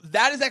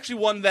that is actually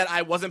one that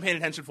I wasn't paying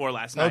attention for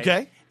last night.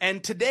 Okay.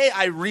 And today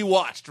I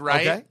rewatched,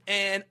 right? Okay.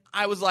 And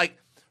I was like,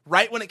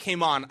 right when it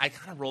came on, I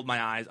kind of rolled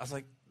my eyes. I was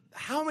like,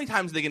 how many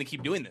times are they going to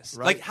keep doing this?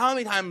 Right. Like, how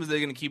many times are they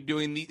going to keep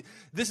doing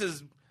this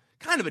is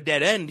kind of a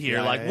dead end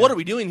here. What are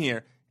we doing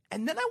here?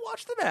 And then I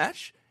watched the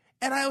match,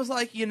 and I was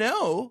like,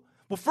 well,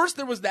 first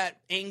there was that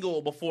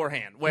angle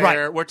beforehand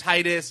where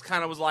Titus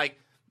kind of was like,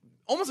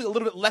 almost like a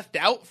little bit left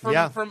out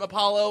from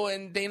Apollo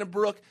and Dana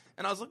Brooke.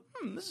 And I was like,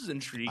 this is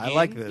intriguing. I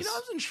like this. I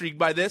was intrigued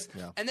by this.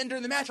 Yeah. And then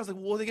during the match, I was like,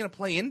 well, are they going to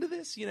play into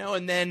this?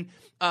 And then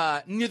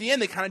near the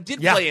end, they kind of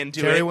did play into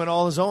it. Terry went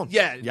all his own.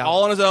 Yeah,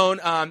 all on his own.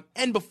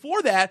 And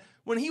before that,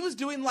 when he was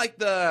doing like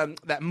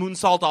that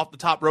moonsault off the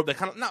top rope, that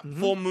kind of not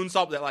full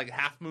moonsault, but that like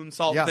half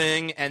moonsault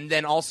thing, and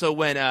then also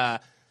when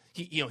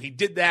he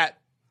did that,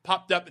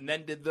 popped up, and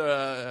then did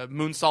the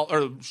moonsault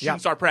or shooting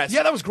star press.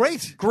 Yeah, that was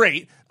great.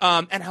 Great.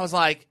 And I was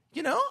like,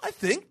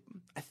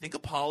 I think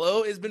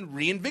Apollo has been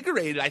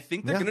reinvigorated. I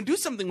think they're going to do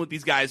something with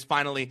these guys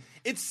finally.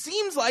 It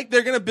seems like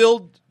they're going to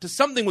build to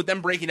something with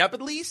them breaking up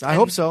at least. I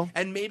hope so.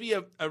 And maybe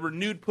a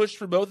renewed push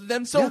for both of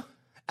them. So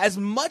as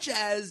much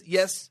as,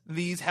 yes,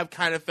 these have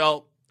kind of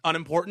felt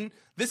unimportant,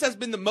 this has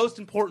been the most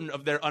important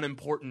of their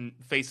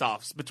unimportant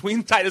face-offs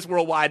between Titus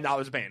Worldwide and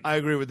All Japan. I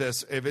agree with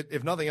this.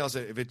 If nothing else,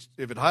 if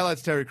it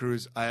highlights Terry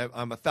Crews,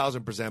 I'm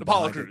 1,000%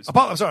 Apollo Crews.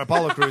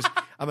 Apollo Crews.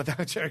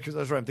 Terry Crews.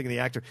 That's right. I'm thinking the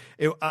actor.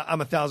 I'm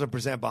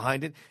 1,000%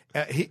 behind it.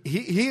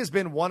 He has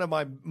been one of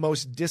my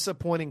most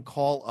disappointing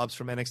call-ups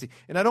from NXT,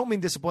 and I don't mean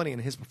disappointing in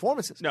his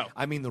performances. No,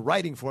 I mean the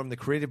writing for him, the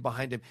creative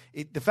behind him.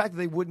 The fact that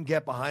they wouldn't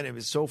get behind him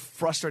is so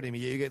frustrating.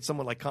 You get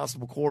someone like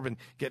Constable Corbin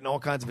getting all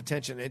kinds of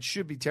attention. It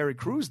should be Terry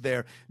Crews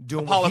there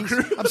doing Apollo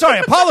Crews. I'm sorry,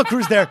 Apollo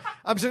Crews there.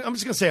 I'm just going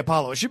to say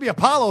Apollo. It should be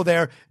Apollo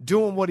there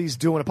doing what he's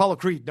doing. Apollo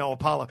Creed, no,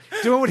 Apollo.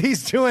 Doing what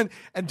he's doing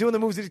and doing the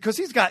moves. Because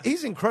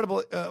he's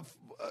incredible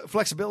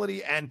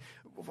flexibility and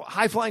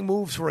high-flying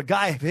moves for a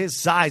guy of his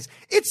size.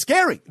 It's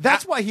scary.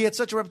 That's why he had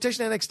such a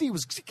reputation at NXT. It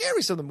was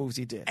scary, some of the moves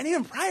he did. And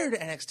even prior to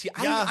NXT,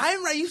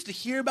 I used to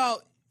hear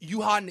about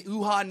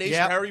Uhaa Nation,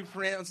 however you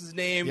pronounce his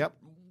name,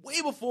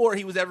 way before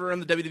he was ever in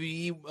the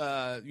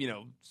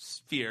WWE,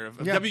 sphere of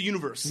W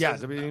Universe. Yeah,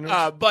 W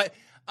Universe.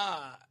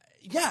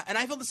 And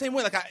I felt the same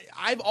way. Like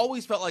I've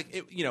always felt like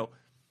it,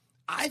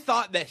 I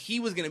thought that he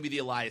was going to be the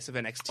Elias of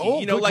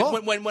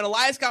NXT. When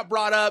Elias got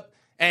brought up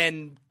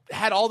and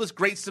had all this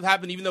great stuff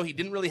happen, even though he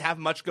didn't really have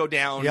much go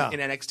down in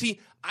NXT,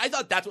 I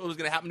thought that's what was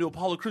going to happen to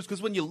Apollo Crews.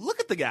 Because when you look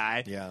at the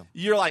guy,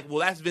 you're like, well,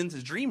 that's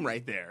Vince's dream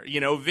right there.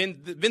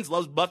 Vince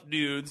loves buff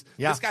dudes.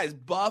 This guy's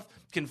buff,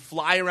 can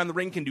fly around the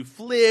ring, can do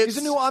flips. He's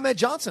a new Ahmed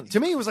Johnson. To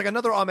me, he was like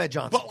another Ahmed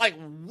Johnson. But like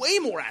way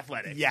more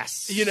athletic.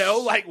 Yes.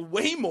 Like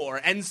way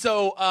more. And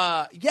so,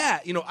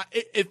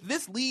 if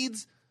this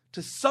leads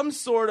to some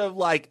sort of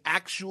like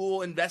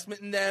actual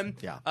investment in them,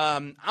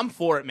 I'm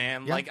for it,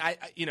 man. Yeah. Like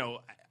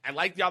I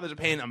like the All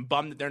Japan. I'm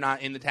bummed that they're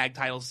not in the tag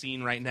title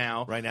scene right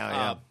now.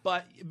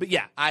 But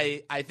yeah,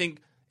 I think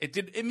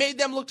it made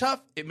them look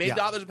tough. It made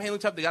the All Japan look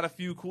tough. They got a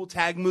few cool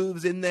tag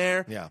moves in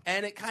there. Yeah.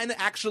 And it kind of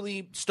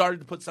actually started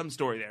to put some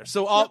story there.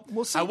 So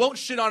we'll see. I won't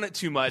shit on it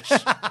too much,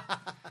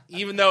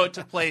 even though it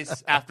took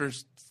place after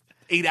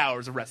 8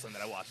 hours of wrestling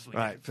that I watched this week.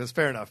 Right,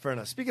 fair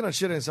enough. Speaking of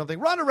shitting something,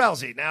 Ronda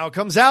Rousey now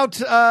comes out,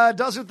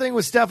 does her thing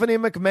with Stephanie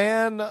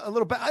McMahon a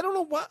little bit. I don't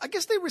know what. I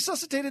guess they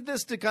resuscitated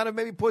this to kind of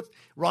maybe put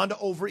Ronda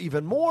over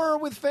even more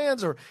with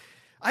fans, or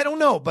I don't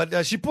know.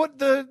 But she put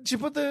the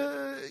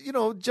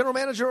general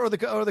manager or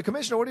the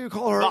commissioner, what do you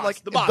call her? Boss,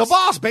 like the boss. The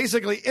boss,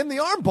 basically in the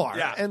armbar.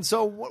 Yeah. And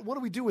so what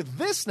do we do with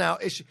this now?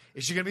 Is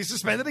she going to be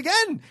suspended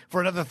again for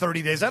another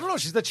 30 days? I don't know.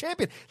 She's the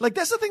champion. Like,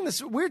 that's the thing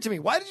that's weird to me.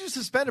 Why did you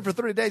suspend her for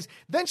 30 days?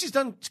 Then she's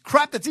done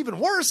crap that's even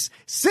worse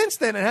since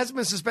then and hasn't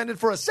been suspended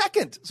for a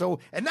second. So,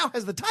 and now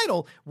has the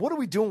title. What are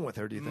we doing with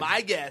her, do you think?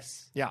 My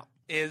guess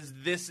is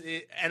this,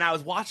 and I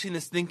was watching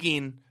this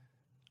thinking,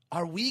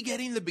 are we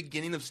getting the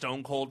beginning of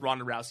Stone Cold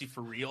Ronda Rousey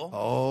for real?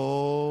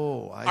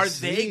 Oh, I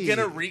see. Are they going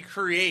to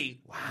recreate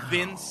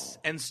Vince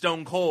and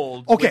Stone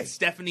Cold with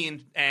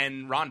Stephanie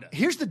and Ronda?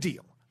 Here's the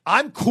deal.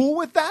 I'm cool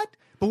with that.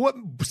 But what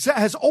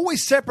has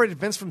always separated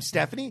Vince from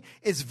Stephanie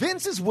is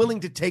Vince is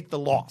willing to take the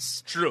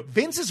loss. True.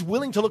 Vince is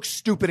willing to look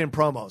stupid in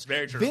promos.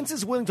 Very true. Vince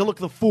is willing to look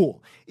the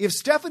fool. If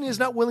Stephanie is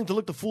not willing to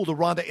look the fool to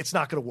Ronda, it's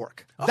not going to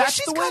work. That's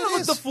she's the way kind of it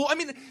looked is. the fool. I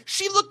mean,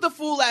 she looked the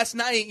fool last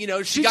night.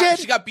 She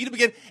did. got beat up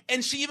again,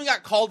 and she even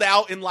got called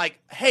out and like,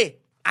 hey,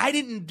 I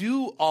didn't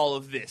do all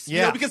of this.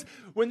 Yeah. Because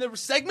when the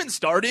segment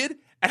started,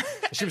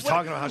 she was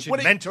talking about how she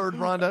mentored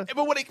Ronda.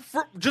 But when it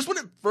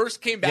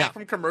first came back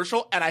from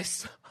commercial, and I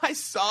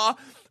saw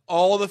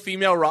all the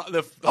female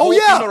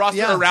female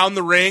roster around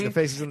the ring, the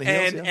faces and the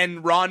heels,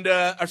 and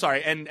Ronda,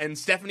 and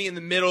Stephanie in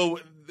the middle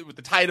with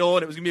the title,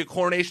 and it was gonna be a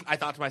coronation. I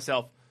thought to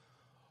myself,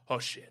 oh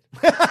shit.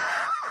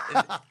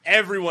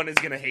 Everyone is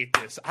gonna hate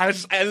this. I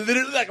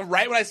literally, like,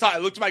 right when I saw it, I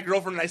looked at my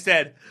girlfriend and I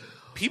said,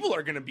 people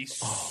are gonna be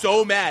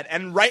so mad.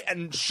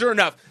 And sure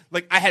enough,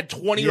 like, I had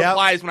 20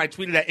 replies when I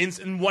tweeted that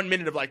in 1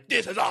 minute of like,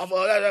 this is awful,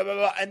 blah, blah, blah,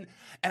 blah.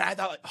 And I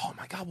thought, like, oh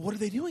my God, what are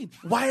they doing?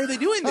 Why are they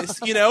doing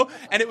this?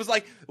 And it was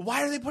like,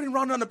 why are they putting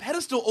Ronda on a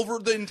pedestal over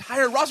the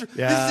entire roster?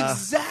 Yeah. This is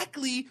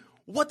exactly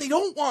what they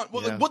don't want,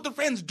 what the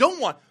fans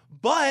don't want.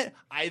 But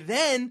I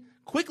then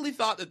quickly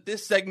thought that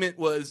this segment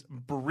was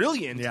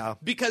brilliant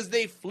because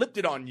they flipped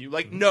it on you.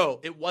 Like, no,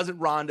 it wasn't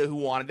Ronda who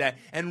wanted that.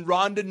 And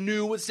Ronda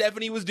knew what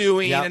Stephanie was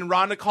doing, and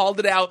Ronda called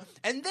it out.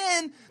 And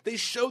then they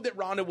showed that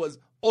Ronda was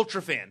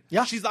ultra fan.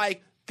 Yeah. She's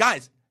like,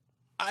 guys,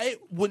 I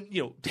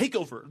wouldn't, take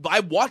over.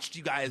 I watched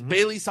you guys,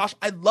 Bayley, Sasha.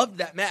 I loved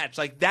that match.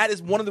 Like, that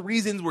is one of the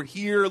reasons we're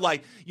here.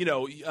 Like,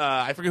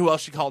 I forget who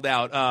else she called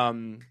out. She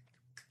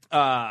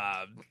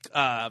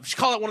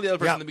called out one of the other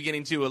person in the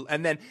beginning too.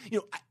 And then,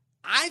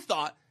 I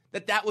thought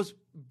that was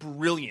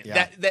brilliant.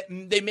 Yeah. That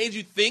they made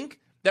you think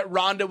that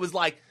Ronda was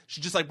like,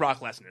 she's just like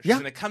Brock Lesnar. She's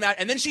going to come out.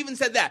 And then she even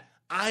said that,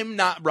 I'm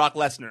not Brock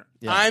Lesnar.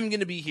 Yeah. I'm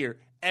going to be here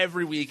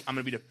every week. I'm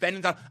going to be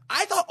defending time.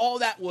 I thought all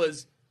that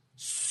was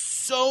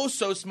so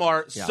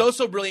smart,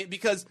 so brilliant,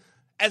 because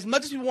as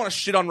much as people want to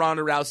shit on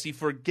Ronda Rousey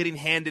for getting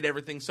handed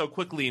everything so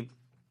quickly,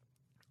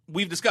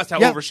 we've discussed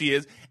how over she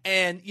is,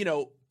 and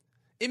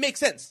it makes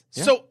sense.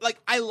 Yeah. So, like,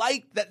 I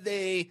like that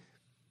they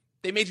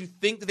they made you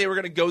think that they were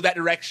going to go that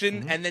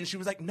direction, and then she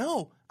was like,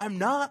 no, I'm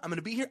not. I'm going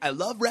to be here. I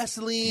love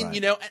wrestling, Right.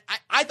 you know. And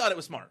I thought it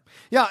was smart.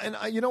 Yeah,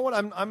 and you know what?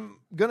 I'm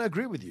going to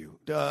agree with you.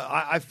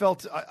 I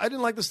felt I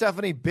didn't like the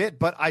Stephanie bit,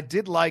 but I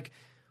did like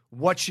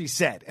what she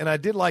said, and I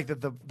did like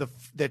that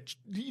that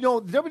you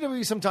know,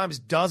 WWE sometimes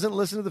doesn't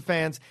listen to the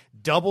fans,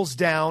 doubles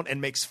down and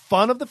makes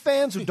fun of the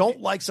fans who don't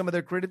like some of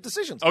their creative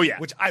decisions. Oh, yeah.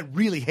 Which I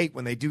really hate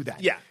when they do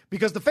that. Yeah.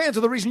 Because the fans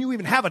are the reason you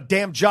even have a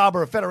damn job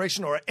or a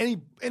federation or any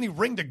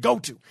ring to go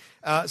to.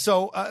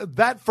 So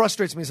that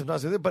frustrates me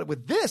sometimes. But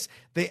with this,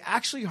 they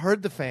actually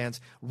heard the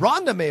fans.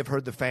 Ronda may have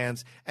heard the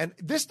fans, and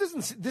this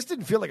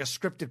didn't feel like a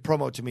scripted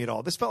promo to me at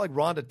all. This felt like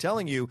Ronda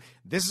telling you,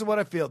 this is what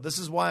I feel. This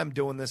is why I'm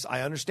doing this.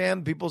 I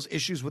understand people's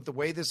issues with the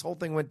way this whole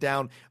thing went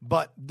down,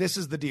 but this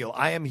is the deal.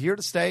 I am here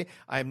to stay.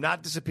 I am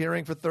not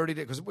disappearing for 30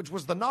 days, which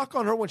was the knock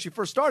on her when she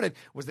first started,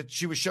 was that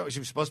she was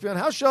supposed to be on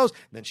house shows,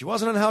 then she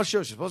wasn't on house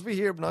shows. She was supposed to be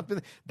here, but not be.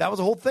 That was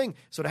a whole thing.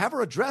 So to have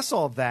her address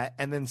all of that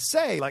and then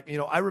say, like, you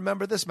know, I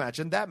remember this match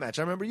and that match.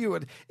 I remember you.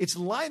 And it's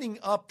lining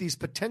up these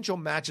potential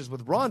matches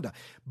with Ronda.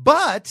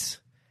 But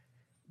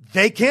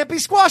they can't be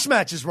squash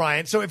matches,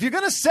 Ryan. So if you're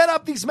going to set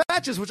up these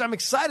matches, which I'm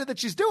excited that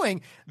she's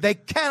doing, they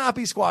cannot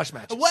be squash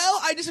matches. Well,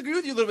 I disagree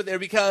with you a little bit there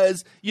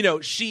because, you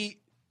know,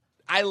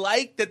 I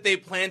like that they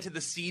planted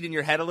the seed in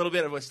your head a little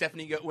bit of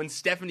when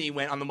Stephanie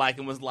went on the mic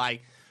and was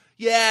like,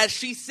 yeah,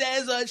 she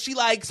says she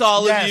likes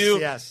all of you.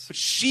 Yes. But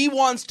she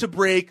wants to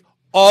break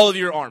all of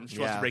your arms. She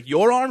wants to break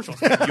your arm. She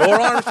wants to break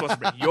your arm. She wants to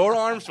break your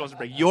arm. She wants to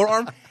break your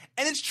arm.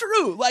 And it's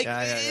true. Like,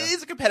 it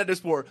is a competitive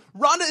sport.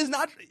 Ronda is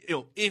not, you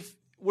know, if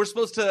we're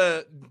supposed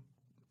to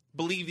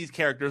believe these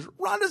characters,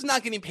 Ronda's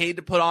not getting paid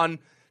to put on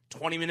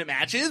 20-minute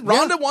matches.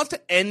 Ronda wants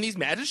to end these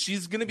matches.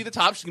 She's going to be the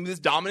top. She's going to be this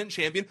dominant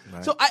champion.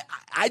 Right. So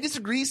I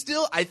disagree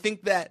still. I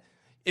think that,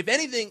 if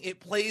anything, it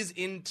plays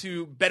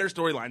into better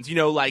storylines. You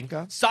know, like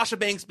Sasha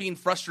Banks being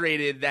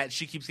frustrated that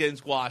she keeps getting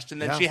squashed,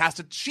 and then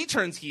she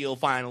turns heel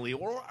finally,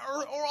 or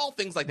all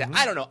things like that.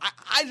 I don't know.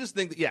 I just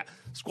think that,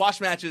 squash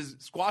matches,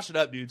 squash it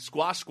up, dude.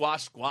 Squash,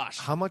 squash, squash.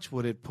 How much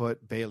would it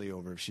put Bayley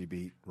over if she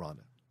beat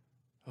Ronda?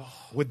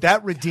 Would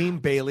that redeem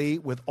Bayley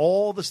with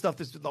all the stuff,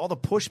 all the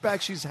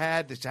pushback she's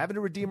had, just having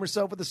to redeem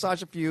herself with the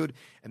Sasha feud,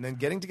 and then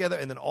getting together,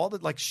 and then all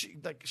the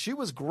she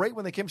was great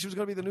when they came. She was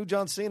going to be the new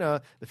John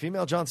Cena, the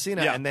female John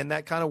Cena, and then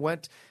that kind of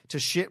went to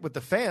shit with the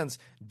fans.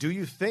 Do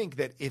you think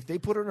that if they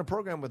put her in a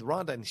program with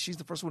Ronda and she's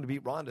the first one to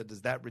beat Ronda,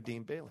 does that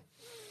redeem Bayley?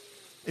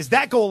 Does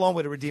that go a long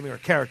way to redeeming her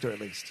character at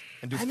least?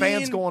 And do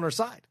fans go on her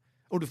side?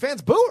 Or do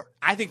fans boo her?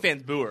 I think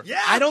fans boo her.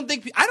 Yeah. I don't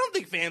think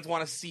fans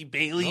want to see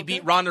Bayley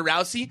beat Ronda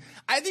Rousey.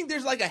 I think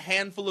there's like a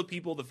handful of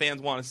people the fans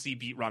want to see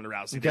beat Ronda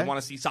Rousey. They want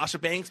to see Sasha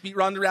Banks beat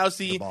Ronda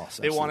Rousey.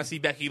 They want to see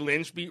Becky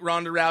Lynch beat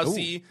Ronda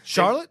Rousey.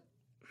 Charlotte?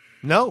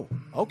 No.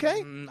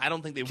 Okay. I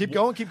don't think they Keep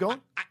going.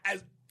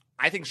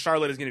 I think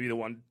Charlotte is going to be the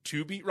one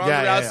to beat Ronda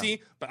Rousey,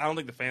 but I don't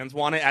think the fans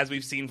want it, as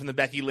we've seen from the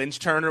Becky Lynch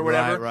turn or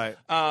whatever. Right.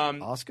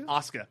 Asuka?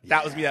 Asuka.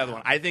 That was the other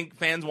one. I think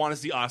fans want to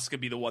see Asuka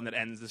be the one that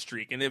ends the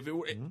streak. And if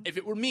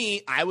it were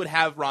me, I would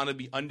have Ronda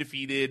be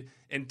undefeated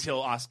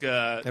until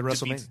Asuka at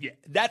WrestleMania. Yeah,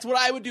 that's what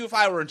I would do if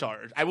I were in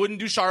charge. I wouldn't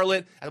do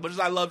Charlotte as much as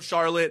I love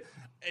Charlotte.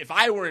 If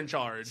I were in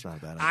charge,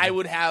 I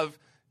would have,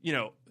 you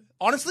know,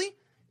 honestly,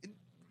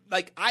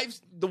 like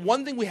the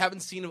one thing we haven't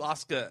seen of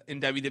Asuka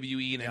in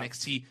WWE and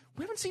NXT,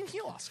 we haven't seen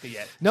heel Asuka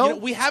yet. No, you know,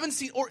 we haven't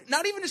seen, or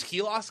not even just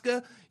heel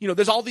Asuka. You know,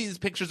 there's all these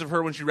pictures of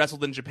her when she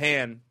wrestled in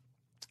Japan,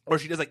 or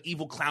she does like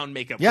evil clown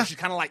makeup. Where she's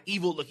kind of like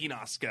evil looking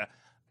Asuka.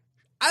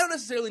 I don't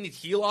necessarily need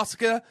heel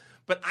Asuka,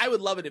 but I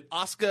would love it if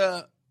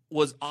Asuka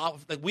was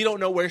off. Like, we don't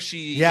know where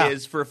she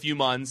is for a few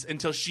months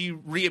until she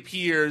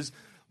reappears.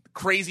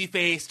 Crazy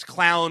faced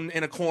clown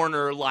in a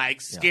corner, like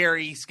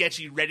scary,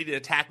 sketchy, ready to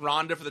attack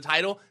Ronda for the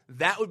title.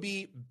 That would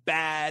be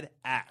badass.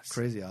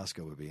 Crazy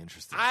Asuka would be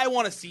interesting. I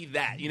want to see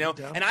that, you know,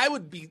 and I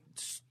would be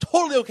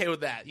totally okay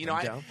with that, you know,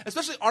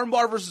 especially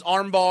armbar versus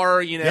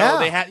armbar. You know,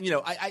 they had, you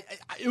know,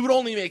 it would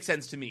only make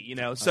sense to me, you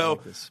know. So,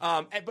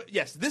 but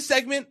yes, this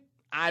segment,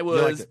 I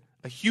was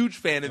a huge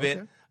fan of it,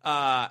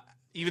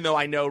 even though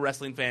I know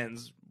wrestling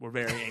fans were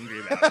very angry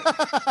about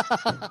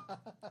it.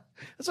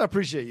 That's why I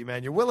appreciate you,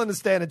 man. You're willing to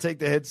stand and take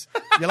the hits.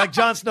 You're like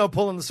Jon Snow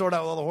pulling the sword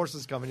out with all the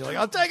horses coming. You're like,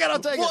 I'll take it.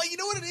 Well, you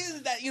know what it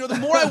is that, you know, the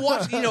more I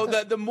watch, you know,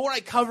 the more I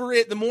cover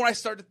it, the more I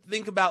start to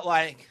think about,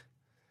 like,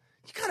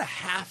 you kind of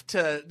have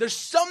to, there's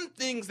some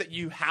things that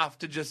you have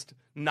to just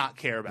not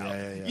care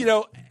about. You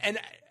know, and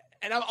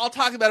I'll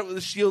talk about it with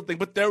the Shield thing,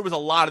 but there was a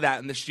lot of that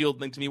in the Shield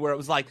thing to me where it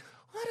was like,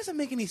 well, that doesn't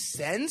make any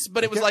sense,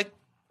 but it was like,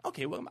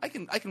 okay, well, I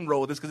can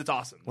roll with this because it's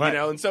awesome, you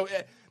know, and so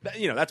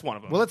you know, that's one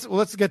of them. Well,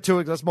 let's get to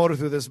it. Let's motor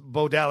through this.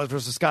 Bo Dallas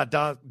versus Scott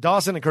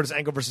Dawson and Curtis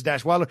Angle versus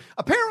Dash Wilder.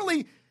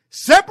 Apparently,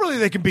 separately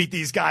they can beat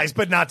these guys,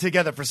 but not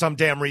together for some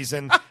damn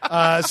reason.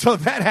 So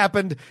that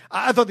happened.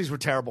 I thought these were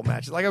terrible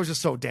matches. Like, I was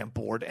just so damn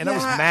bored, and I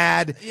was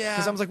mad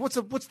because I was like, what's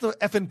the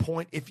effing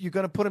point? If you're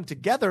going to put them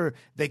together,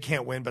 they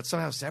can't win, but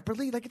somehow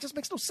separately, like, it just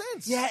makes no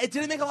sense. Yeah, it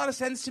didn't make a lot of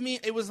sense to me.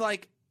 It was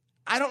like,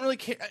 I don't really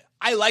care.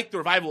 I like the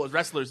Revival as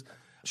wrestlers.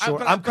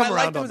 Sure, I'm coming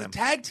around on them. It was a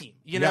tag team,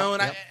 you know,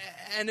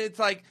 and it's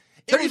like,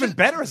 They're even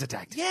better as a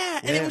tag team. Yeah,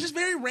 and it was just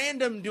very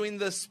random doing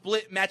the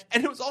split match.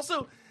 And it was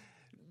also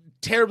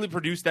terribly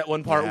produced, that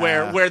one part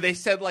where they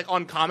said, like,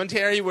 on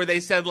commentary, where they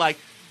said, like,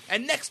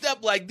 and next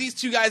up, like, these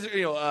two guys,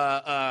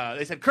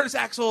 they said Curtis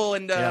Axel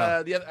and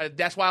the other,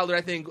 Dash Wilder,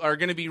 I think, are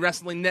going to be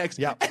wrestling next.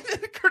 Yeah. And then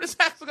Curtis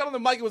Axel got on the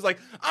mic and was like,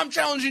 I'm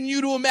challenging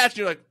you to a match. And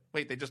you're like,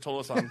 wait, they just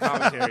told us on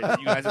commentary that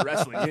you guys are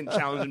wrestling. You didn't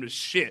challenge them to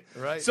shit.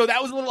 Right. So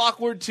that was a little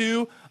awkward,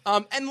 too.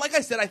 And like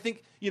I said, I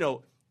think,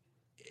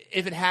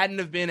 if it hadn't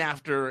have been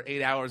after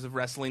 8 hours of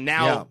wrestling,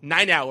 now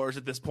 9 hours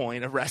at this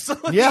point of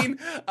wrestling,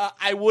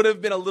 I would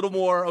have been a little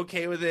more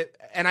okay with it.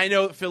 And I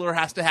know filler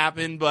has to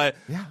happen, but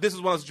this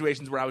was one of those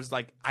situations where I was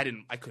like, I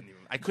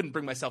couldn't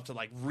bring myself to,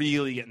 like,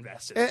 really get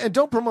invested. And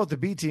don't promote the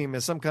B team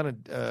as some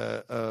kind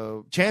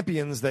of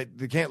champions that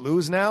they can't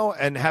lose now,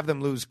 and have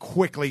them lose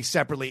quickly,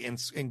 separately,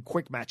 in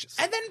quick matches.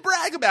 And then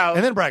brag about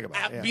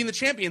being the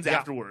champions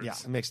afterwards. Yeah,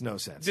 it makes no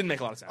sense. Didn't make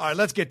a lot of sense. All right,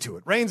 let's get to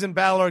it. Reigns and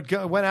Balor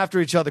went after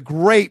each other.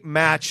 Great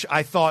match,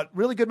 I thought.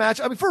 Really good match.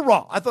 I mean, for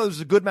Raw. I thought it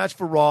was a good match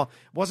for Raw. It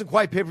wasn't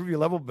quite pay-per-view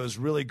level, but it was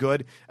really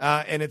good.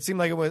 And it seemed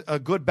like it was a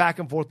good back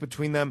and forth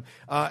between them.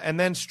 And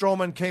then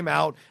Strowman came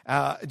out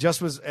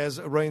just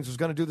as Reigns was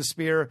going to do the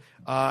spear.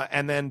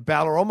 And then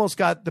Balor almost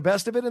got the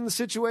best of it in the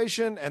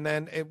situation, and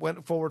then it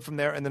went forward from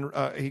there. And then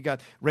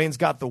Reigns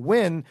got the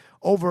win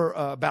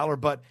over Balor.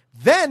 But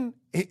then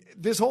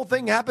this whole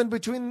thing happened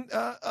between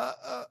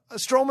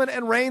Strowman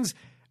and Reigns.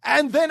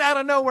 And then out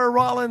of nowhere,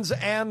 Rollins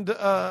and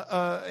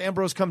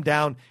Ambrose come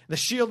down. The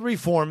Shield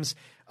reforms.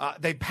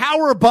 They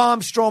power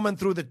bomb Strowman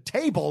through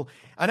the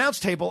announce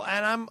table,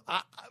 and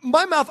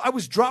my mouth, I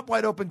was dropped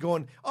wide open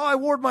going, I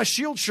wore my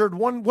Shield shirt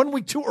one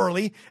week too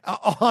early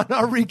on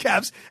our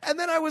recaps. And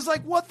then I was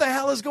like, what the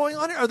hell is going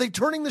on here? Are they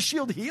turning the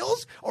Shield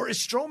heels? Or is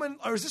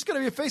this going to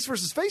be a face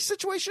versus face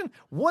situation?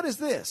 What is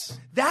this?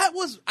 That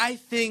was, I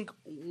think,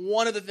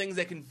 one of the things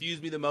that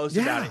confused me the most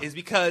about it, is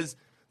because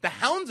the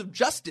Hounds of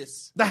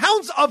Justice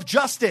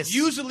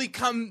usually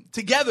come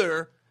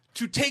together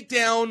to take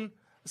down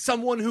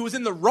someone who is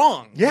in the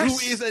wrong, who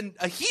is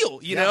a heel,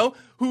 you know,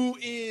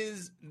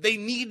 they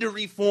need to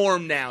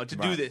reform now to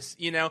do this,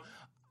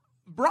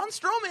 Braun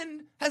Strowman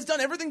has done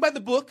everything by the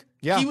book.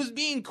 Yeah. He was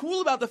being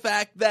cool about the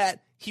fact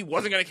that he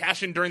wasn't going to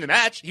cash in during the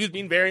match. He was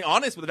being very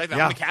honest with the fact that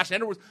I'm going to cash in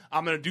afterwards.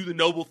 I'm going to do the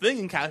noble thing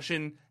and cash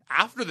in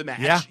after the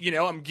match.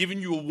 Yeah. I'm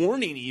giving you a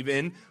warning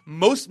even.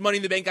 Most Money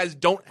in the Bank guys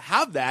don't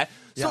have that.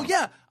 So,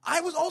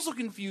 I was also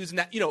confused in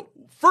that,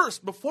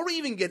 first, before we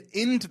even get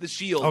into the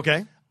Shield,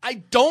 I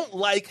don't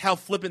like how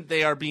flippant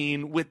they are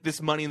being with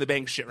this Money in the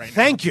Bank shit right now.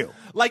 Thank you.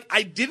 Like,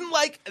 I didn't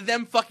like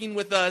them fucking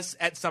with us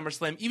at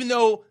SummerSlam, even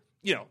though,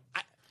 you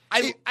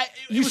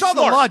saw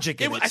the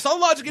logic in it. I saw the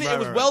logic in it. It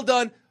was well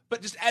done.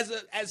 But just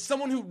as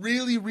someone who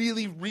really,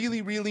 really,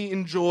 really, really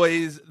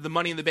enjoys the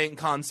Money in the Bank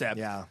concept,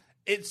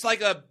 it's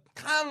like a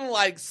kind of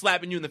like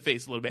slapping you in the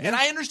face a little bit. And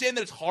I understand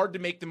that it's hard to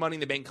make the Money in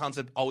the Bank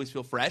concept always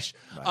feel fresh.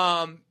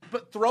 Right.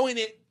 But throwing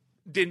it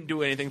didn't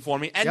do anything for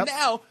me. And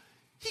now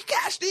he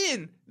cashed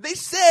in. They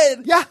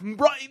said, they got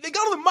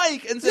on the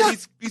mic and said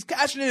he's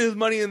cashing in his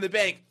Money in the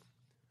Bank.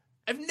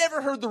 I've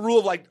never heard the rule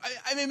of, like,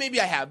 I mean,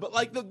 maybe I have, but,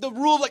 like, the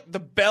rule of, like,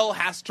 the bell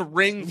has to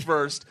ring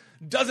first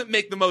doesn't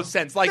make the most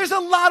sense. Like, there's a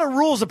lot of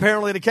rules,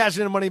 apparently, to cash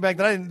in Money Bank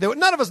that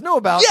none of us know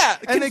about. Yeah.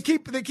 And they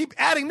keep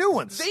adding new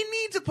ones. They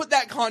need to put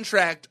that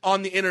contract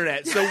on the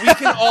internet so we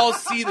can all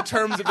see the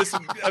terms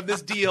of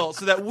this deal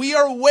so that we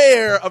are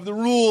aware of the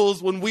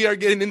rules when we are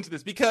getting into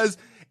this, because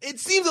it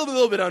seems a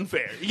little bit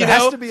unfair. There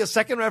has to be a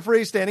second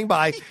referee standing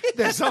by.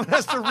 Then someone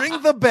has to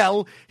ring the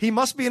bell. He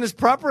must be in his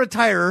proper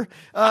attire.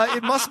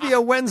 It must be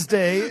a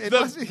Wednesday.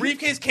 The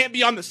briefcase can't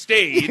be on the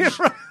stage. Yeah,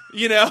 right.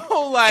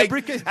 Like, the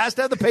briefcase has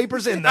to have the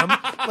papers in them.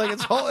 Like,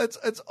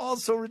 it's all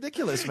so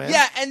ridiculous, man.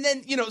 Yeah, and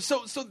then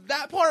so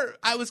that part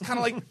I was kind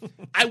of like,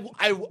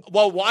 I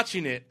while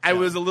watching it, I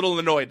was a little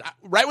annoyed.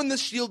 Right when the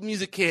Shield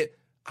music hit,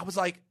 I was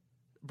like,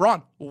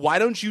 Braun, why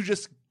don't you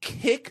just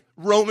kick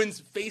Roman's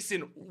face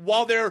in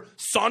while they're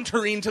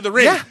sauntering to the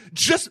ring? Yeah.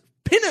 Just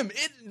pin him.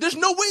 There's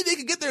no way they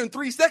could get there in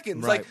 3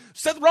 seconds. Right. Like,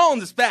 Seth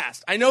Rollins is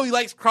fast. I know he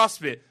likes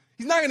CrossFit.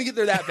 He's not going to get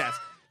there that fast.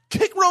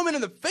 Kick Roman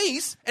in the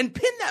face and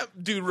pin that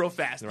dude real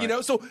fast. Right.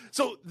 So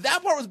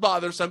that part was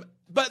bothersome.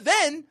 But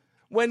then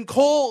when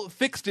Cole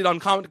fixed it on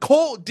comment,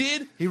 Cole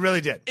did. He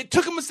really did. It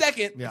took him a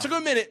second. Yeah. It took him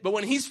a minute. But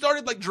when he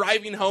started, like,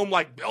 driving home,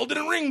 like, bell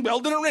didn't ring, I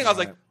was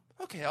like,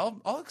 okay,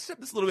 I'll accept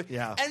this a little bit.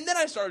 Yeah. And then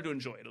I started to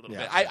enjoy it a little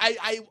bit.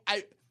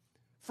 I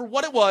for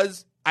what it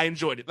was, I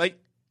enjoyed it. Like,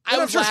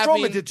 I'm sure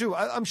Strowman did too.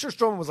 I'm sure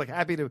Strowman was, like,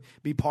 happy to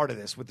be part of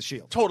this with the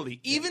Shield. Totally.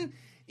 Even,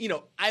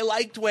 I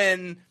liked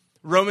when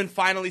Roman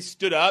finally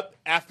stood up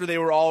after they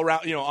were all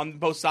around, on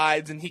both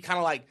sides, and he kind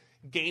of, like,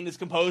 gained his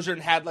composure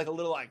and had, like, a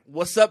little, like,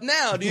 what's up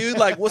now, dude?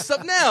 Like, what's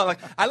up now? Like,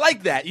 I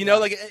like that,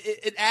 like,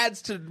 it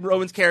adds to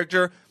Roman's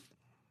character.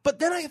 But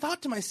then I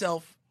thought to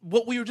myself,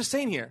 what we were just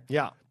saying here.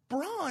 Yeah.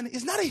 Braun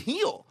is not a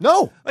heel.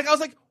 No. Like, I was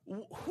like,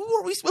 who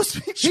are we supposed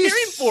to be cheering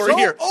for so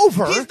here?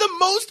 Over. He's the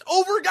most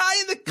over guy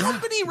in the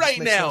company right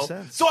makes now. No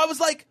sense. So I was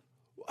like,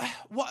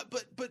 what?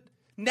 But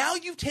now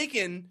you've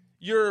taken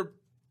your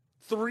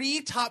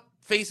 3 top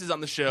faces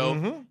on the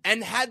show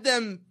and had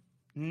them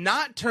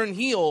not turn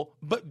heel,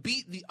 but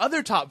beat the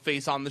other top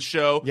face on the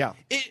show. Yeah.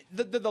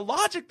 The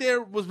logic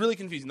there was really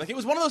confusing. Like, it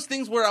was one of those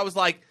things where I was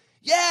like,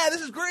 yeah, this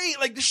is great.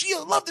 Like, the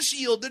Shield, love the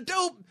Shield. They're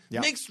dope.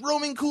 Yeah. Makes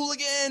Roman cool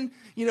again.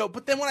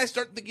 But then when I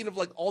start thinking of,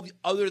 like, all the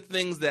other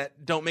things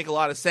that don't make a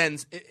lot of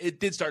sense, it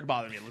did start to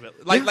bother me a little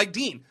bit. Like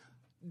Dean.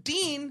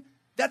 Dean,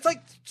 that's,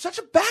 like, such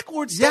a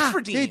backward step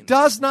for Dean. He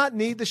does not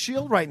need the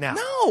Shield right now.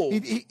 No.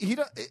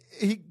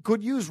 He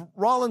could use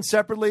Rollins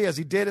separately, as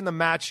he did in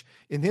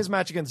his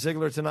match against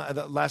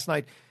Ziggler last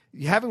night.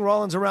 Having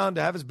Rollins around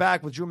to have his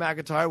back with Drew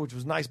McIntyre, which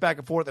was nice back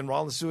and forth, and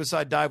Rollins'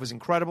 suicide dive was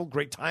incredible.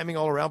 Great timing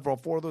all around for all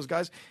four of those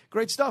guys.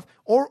 Great stuff.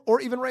 Or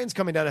even Reigns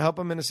coming down to help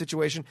him in a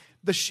situation.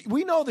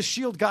 We know the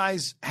Shield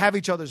guys have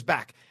each other's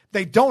back.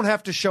 They don't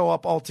have to show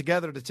up all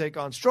together to take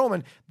on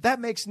Strowman.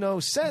 That makes no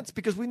sense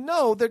because we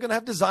know they're going to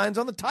have designs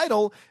on the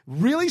title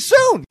really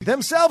soon,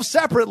 themselves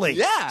separately.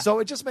 Yeah. So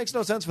it just makes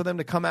no sense for them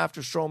to come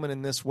after Strowman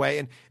in this way.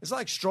 And it's not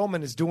like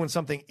Strowman is doing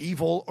something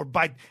evil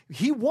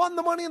he won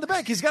the Money in the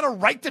Bank. He's got a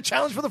right to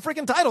challenge for the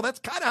freaking title. That's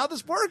kind of how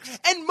this works.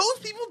 And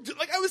most people do,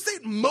 like I was saying,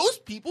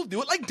 most people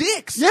do it like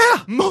dicks.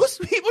 Yeah. Most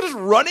people just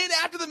run in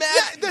after the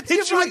match,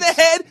 hit you in the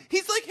head.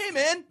 He's like, hey,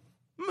 man,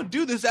 I'm going to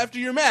do this after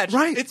your match.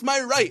 Right. It's my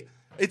right.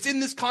 It's in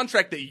this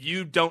contract that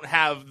you don't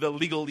have the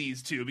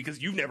legalese to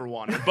because you've never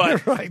won it.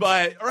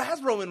 But, or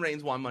has Roman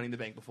Reigns won Money in the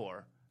Bank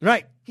before?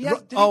 Right.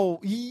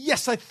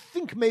 Yes, I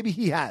think maybe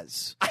he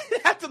has. I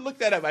have to look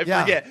that up. I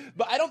forget.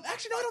 But I don't.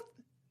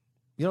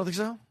 You don't think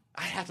so?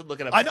 I have to look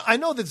it up. I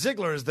know that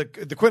Ziggler is the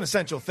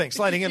quintessential thing,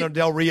 sliding in on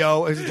Del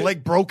Rio, his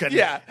leg broken,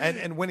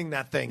 and winning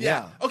that thing.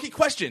 Yeah. Okay,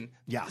 question.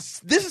 Yeah.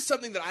 This is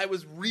something that I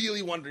was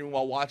really wondering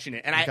while watching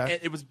it, and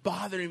it was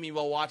bothering me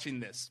while watching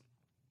this.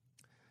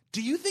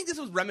 Do you think this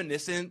was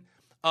reminiscent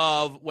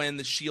of when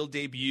the Shield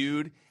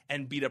debuted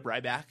and beat up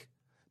Ryback?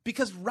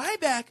 Because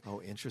Ryback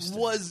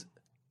was,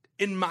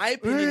 in my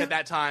opinion, at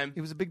that time,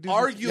 he was a big dude.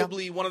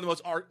 Arguably one of the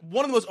most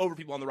over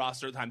people on the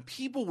roster at the time.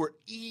 People were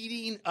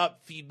eating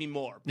up Feed Me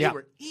More. They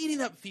were eating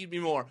up Feed Me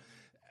More.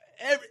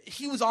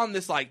 He was on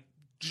this like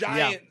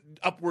giant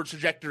upward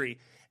trajectory.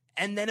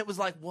 And then it was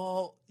like,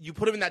 well, you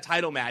put him in that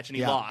title match and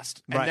he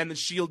lost. And then the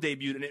Shield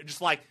debuted and it just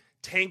like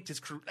tanked his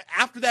career.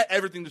 After that,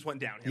 everything just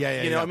went downhill.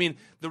 I mean,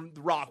 the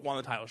Rock won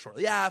the title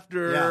shortly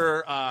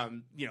after.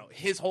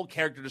 His whole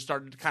character just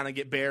started to kind of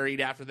get buried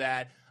after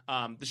that.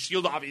 The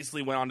Shield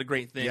obviously went on to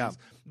great things. Yeah.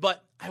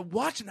 But I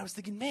watched it and I was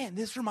thinking, man,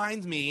 this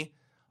reminds me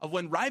of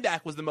when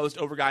Ryback was the most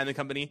over guy in the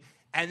company.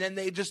 And then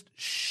they just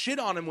shit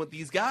on him with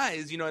these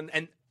guys,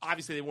 and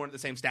obviously they weren't the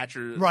same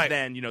stature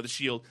then, the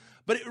Shield.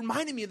 But it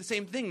reminded me of the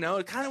same thing, no?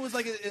 It kind of was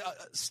like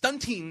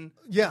stunting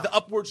the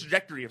upward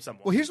trajectory of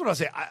someone. Well, here's what I'll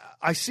say.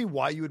 I see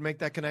why you would make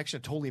that connection.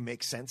 It totally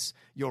makes sense.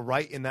 You're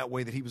right in that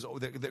way that he was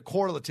the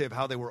correlative,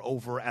 how they were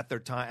over at their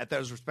time, at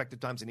those respective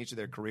times in each of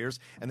their careers,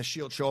 and the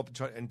Shield show up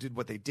and did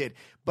what they did.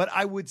 But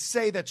I would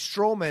say that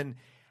Strowman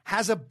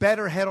has a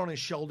better head on his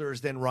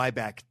shoulders than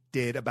Ryback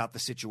did about the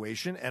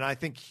situation, and I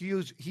think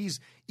he's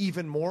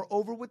even more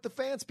over with the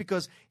fans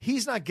because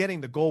he's not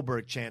getting the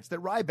Goldberg chance that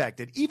Ryback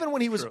did. Even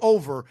when he was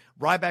over,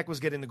 Ryback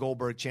was getting the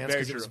Goldberg chance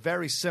because it was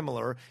very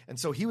similar, and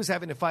so he was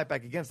having to fight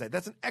back against that.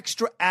 That's an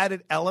extra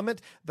added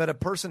element that a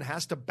person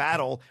has to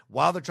battle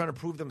while they're trying to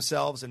prove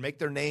themselves and make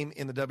their name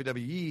in the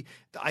WWE.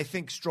 I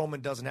think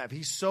Strowman doesn't have.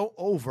 He's so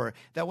over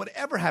that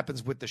whatever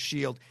happens with the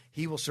Shield,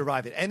 he will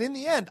survive it. And in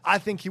the end, I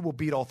think he will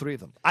beat all three of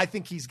them. I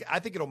think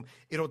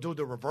it'll do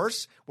the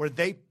reverse where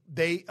they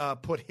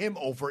put him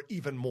over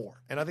even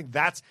more. And I think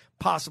that's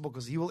possible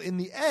because in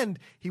the end,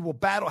 he will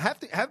have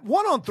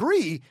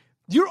 1-on-3.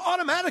 You're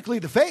automatically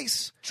the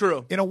face.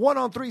 True. In a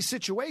 1-on-3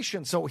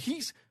 situation. So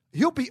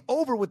he'll be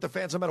over with the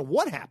fans no matter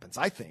what happens,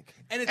 I think.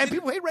 And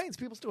people hate Reigns.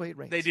 People still hate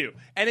Reigns. They do.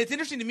 And it's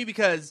interesting to me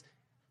because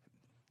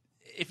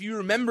if you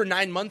remember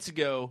 9 months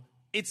ago,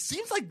 it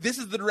seems like this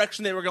is the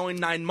direction they were going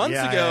 9 months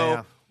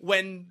ago.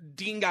 When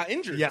Dean got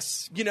injured.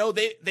 Yes.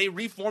 They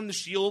reformed the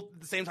Shield at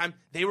the same time.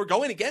 They were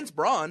going against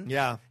Braun.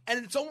 Yeah.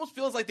 And it almost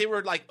feels like they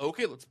were like,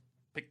 okay, let's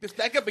pick this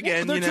back up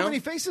again. There are too many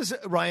faces,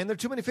 Ryan. There are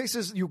too many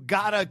faces. You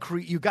gotta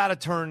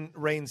turn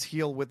Reigns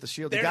heel with the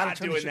Shield. They're not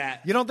doing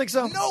that. You don't think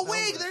so? No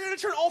way. They're going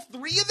to turn all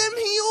three of them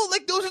heel?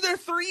 Like, those are their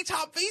three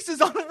top faces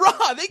on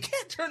Raw. They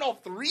can't turn all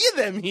three of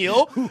them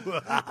heel.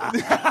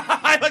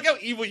 I like how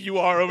evil you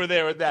are over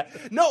there with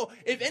that. No,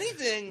 if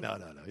anything. No.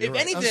 If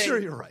anything, I'm sure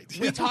you're right.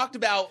 We talked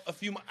about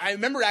I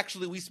remember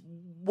actually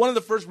one of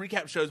the first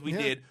recap shows we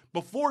did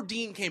before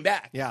Dean came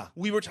back. Yeah.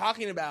 We were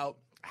talking about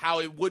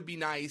how it would be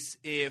nice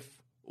if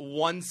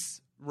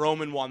once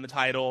Roman won the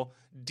title,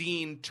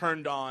 Dean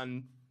turned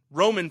on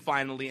Roman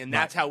finally, and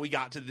that's how we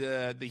got to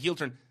the heel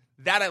turn.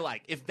 That I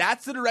like. If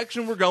that's the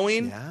direction we're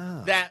going,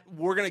 that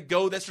we're going to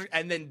go this,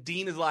 and then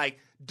Dean is like,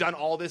 done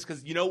all this,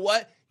 because you know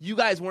what? You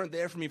guys weren't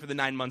there for me for the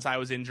 9 months I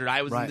was injured.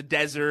 I was in the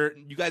desert.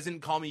 You guys didn't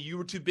call me. You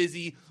were too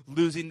busy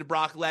losing to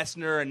Brock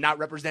Lesnar and not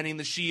representing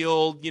the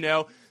Shield.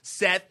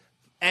 Seth,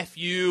 F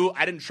you.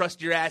 I didn't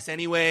trust your ass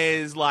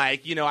anyways.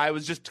 I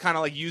was just kind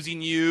of like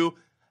using you.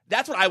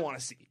 That's what I want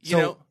to see. You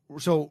know?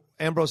 So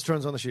Ambrose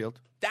turns on the Shield.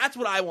 That's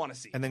what I want to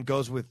see. And then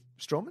goes with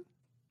Strowman?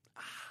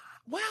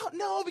 Well,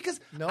 no, because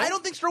No? I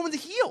don't think Strowman's a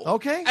heel.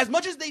 Okay. As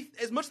much as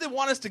they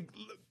want us to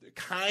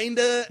kind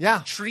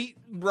of treat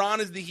Braun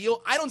as the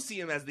heel, I don't see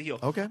him as the heel.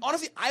 Okay.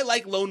 Honestly, I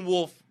like Lone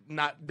Wolf,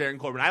 not Baron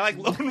Corbin. I like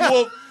Lone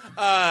Wolf.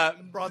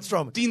 Braun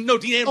Strowman. Dean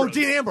Ambrose. Oh,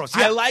 Dean Ambrose.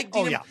 Yeah. I like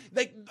Dean. Yeah.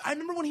 Like I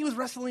remember when he was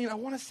wrestling. I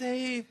want to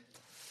say.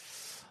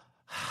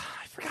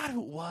 I forgot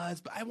who it was,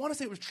 but I want to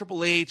say it was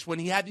Triple H when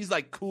he had these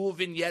like cool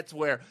vignettes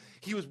where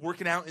he was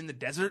working out in the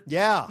desert.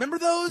 Yeah. Remember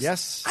those?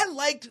 Yes. I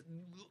liked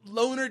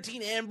Loner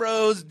Dean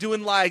Ambrose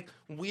doing like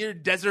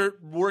weird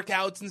desert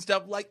workouts and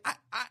stuff. Like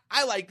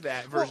I like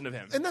that version of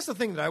him. And that's the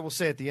thing that I will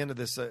say at the end of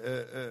this,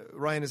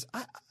 Ryan, is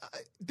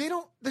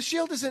the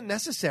Shield isn't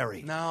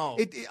necessary. No.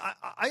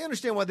 I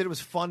understand why that it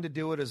was fun to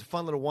do it as a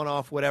fun little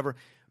one-off, whatever.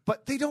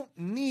 But they don't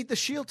need the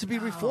Shield to be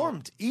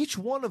reformed. Each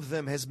one of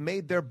them has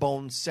made their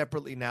bones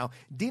separately now.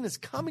 Dean is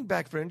coming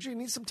back for injury. He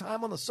needs some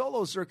time on the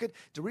solo circuit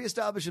to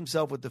reestablish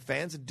himself with the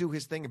fans and do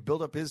his thing and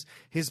build up his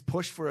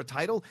push for a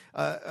title.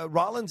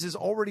 Rollins is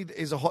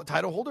a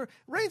title holder.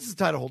 Reigns is a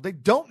title holder. They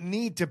don't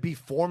need to be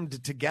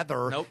formed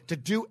together to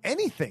do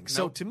anything.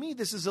 So to me,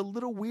 this is a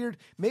little weird.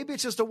 Maybe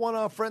it's just a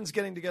one-off, friends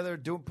getting together,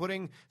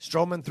 putting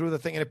Strowman through the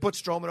thing, and it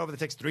puts Strowman over. It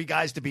takes 3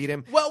 guys to beat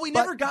him. Well, we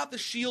never got the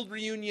Shield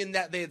reunion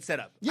that they had set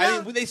up. Yeah.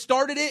 I mean, they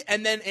started it,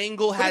 and then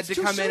Angle had to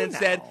come in and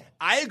said,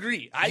 I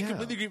agree. I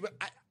completely agree. But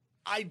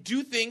I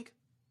do think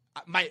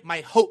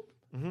my hope,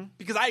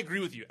 because I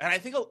agree with you, and I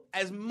think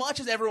as much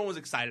as everyone was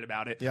excited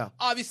about it,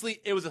 obviously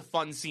it was a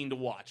fun scene to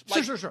watch.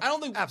 Like, Sure. I don't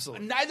think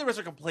absolutely neither of us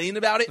are complaining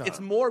about it. No. It's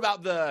more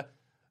about the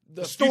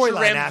storyline future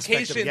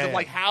ramifications aspect of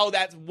like how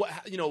that's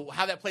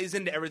how that plays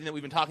into everything that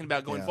we've been talking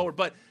about going forward.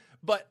 But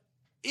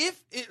if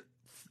it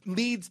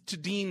leads to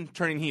Dean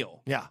turning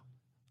heel,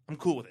 I'm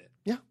cool with it.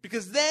 Yeah.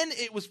 Because then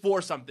it was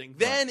for something.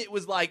 Then it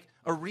was like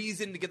a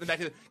reason to get them back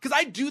together. Because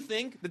I do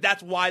think that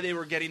that's why they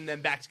were getting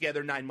them back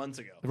together 9 months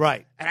ago.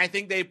 Right. And I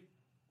think they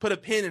put a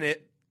pin in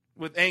it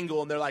with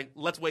Angle, and they're like,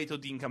 let's wait till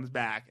Dean comes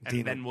back,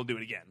 and then we'll do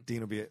it again.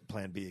 Dean will be at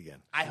Plan B again.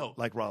 I hope.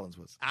 Like Rollins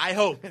was. I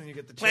hope. And you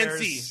get the Plan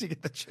chairs. C. You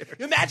get the chairs.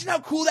 Imagine how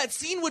cool that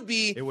scene would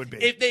be. It would be.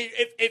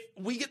 If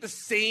we get the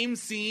same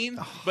scene,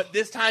 but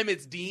this time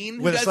it's Dean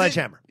who with a does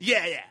sledgehammer.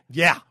 It.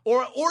 Yeah.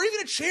 Or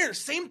even a chair,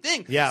 same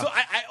thing. Yeah. So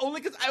I only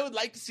because I would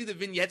like to see the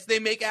vignettes they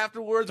make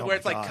afterwards, where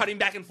it's like cutting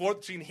back and forth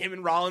between him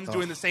and Rollins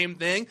doing the same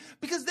thing.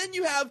 Because then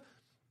you have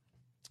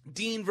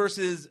Dean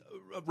versus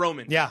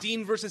Roman. Yeah.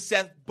 Dean versus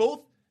Seth,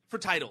 both for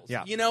titles.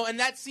 Yeah.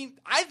 And I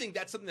think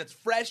that's something that's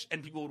fresh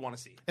and people would want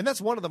to see. And that's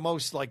one of the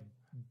most, like,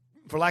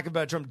 for lack of a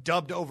better term,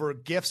 dubbed over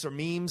GIFs or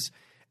memes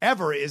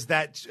ever is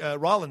that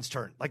Rollins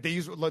turn. Like they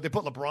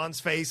put LeBron's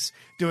face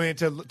doing it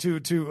to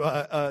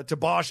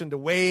Bosch and to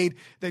Wade.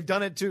 They've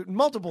done it to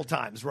multiple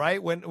times,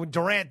 right? When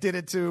Durant did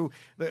it to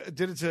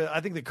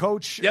I think the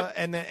coach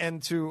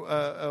and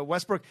to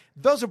Westbrook.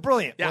 Those are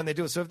brilliant when they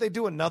do it. So if they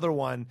do another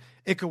one,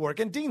 it could work.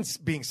 And Dean's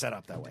being set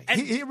up that way.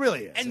 He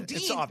really is. And Dean,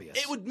 it's obvious.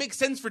 It would make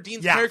sense for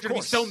Dean's character to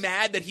be so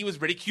mad that he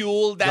was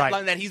ridiculed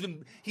that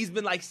he's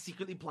been like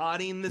secretly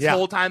plotting this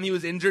whole time he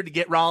was injured to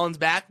get Rollins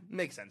back.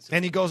 Makes sense.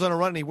 And he goes on a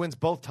run and he wins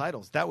both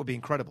titles. That would be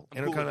incredible.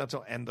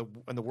 Intercontinental and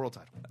the world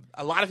title.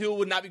 A lot of people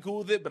would not be cool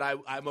with it, but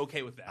I'm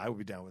okay with that. I would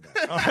be down with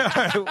that. All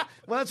right.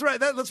 Well, that's right.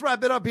 Let's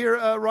wrap it up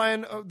here,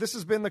 Ryan. This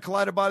has been the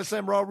Collider Body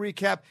Slam Raw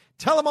recap.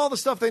 Tell them all the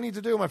stuff they need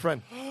to do, my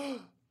friend.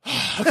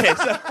 Okay,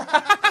 so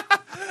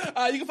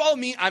you can follow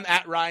me. I'm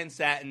at Ryan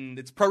Satin.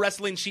 It's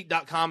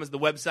ProWrestlingSheet.com is the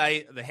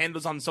website. The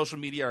handles on social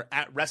media are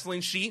at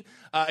Wrestling Sheet.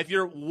 If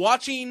you're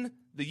watching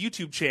the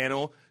YouTube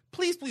channel,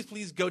 please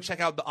go check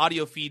out the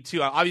audio feed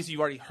too. Obviously,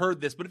 you've already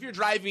heard this, but if you're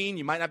driving,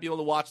 you might not be able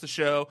to watch the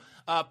show.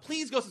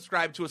 Please go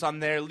subscribe to us on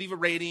there. Leave a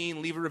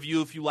rating, leave a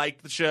review if you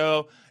liked the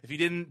show. If you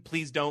didn't,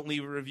 please don't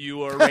leave a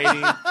review or a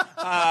rating.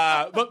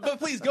 But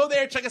please go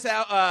there, check us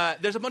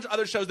out. There's a bunch of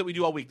other shows that we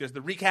do all week. There's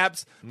the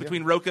recaps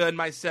between Rocha and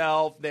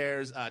myself.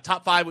 There's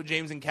Top 5 with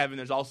James and Kevin.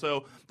 There's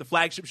also the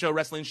flagship show,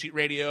 Wrestling Sheet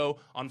Radio,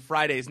 on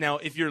Fridays. Now,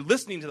 if you're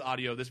listening to the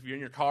audio of this, if you're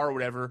in your car or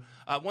whatever,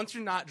 once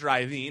you're not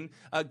driving,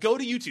 go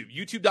to YouTube,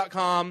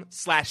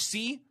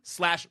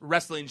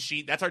 youtube.com/C/Wrestling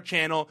Sheet. That's our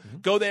channel.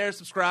 Go there,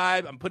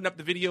 subscribe. I'm putting up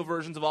the video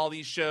versions of all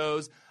these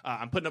shows.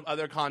 I'm putting up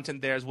other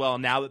content there as well.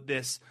 Now that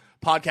this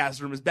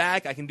podcast room is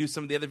back, I can do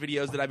some of the other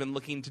videos that I've been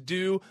looking to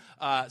do.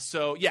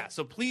 So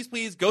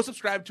please go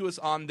subscribe to us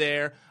on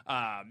there.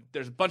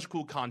 There's a bunch of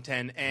cool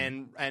content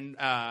and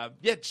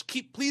just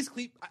keep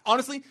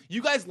honestly,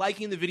 you guys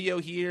liking the video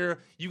here,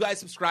 you guys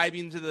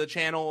subscribing to the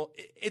channel,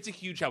 it's a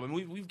huge help. I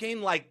mean, we've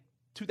gained like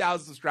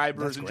 2,000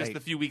 subscribers in just the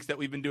few weeks that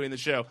we've been doing the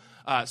show.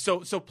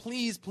 So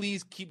please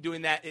keep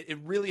doing that. It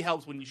really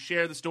helps when you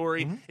share the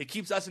story. It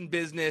keeps us in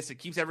business. It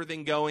keeps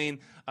everything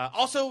going.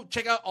 Also,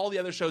 check out all the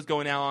other shows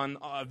going on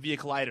via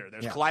Collider.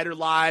 There's Collider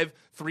Live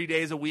 3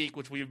 days a week,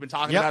 which we've been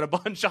talking about a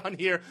bunch on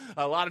here.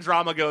 A lot of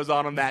drama goes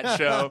on that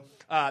show.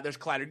 There's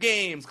Collider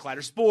Games,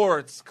 Collider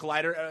Sports,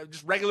 Collider,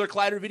 just regular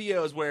Collider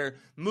videos where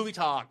movie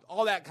talk,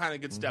 all that kind of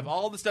good stuff.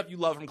 All the stuff you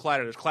love from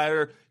Collider. There's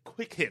Collider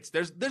quick hits.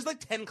 There's like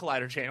 10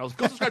 Collider channels.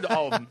 Go subscribe to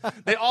all of them.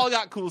 They all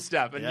got cool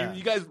stuff, and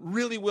you guys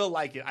really will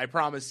like it. I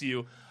promise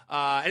you.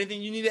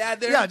 Anything you need to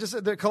add there? Yeah, just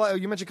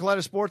you mentioned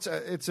Collider Sports.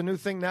 It's a new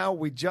thing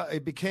now.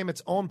 It became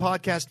its own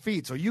podcast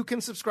feed, so you can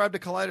subscribe to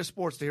Collider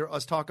Sports to hear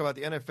us talk about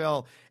the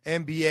NFL,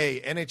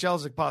 NBA, NHL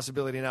is a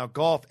possibility now,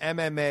 golf,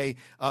 MMA,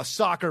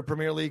 soccer,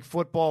 Premier League,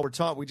 football.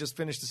 We just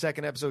finished the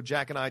second episode,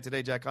 Jack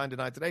Hind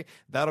and I today.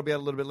 That'll be out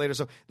a little bit later.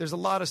 So there's a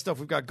lot of stuff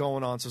we've got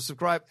going on. So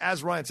subscribe,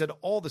 as Ryan said,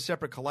 all the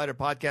separate Collider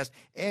podcast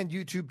and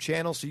YouTube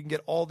channels, so you can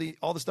get all the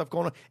stuff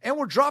going on. And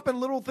we're dropping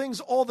little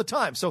things all the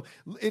time. So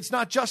it's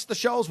not just the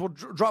shows. We'll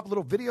drop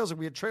little videos, and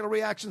we had trailer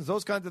reactions,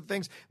 those kinds of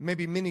things,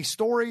 maybe mini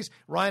stories.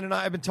 Ryan and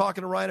I have been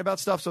talking to Ryan about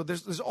stuff, so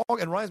there's all,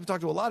 and Ryan's been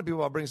talking to a lot of people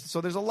about bringing stuff, so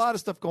there's a lot of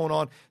stuff going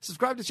on.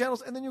 Subscribe to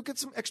channels, and then you'll get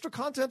some extra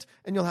content,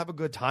 and you'll have a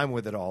good time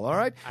with it all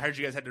right? I heard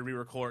you guys had to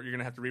re-record. You're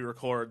going to have to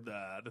re-record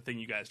the thing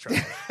you guys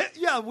tried.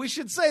 Yeah, we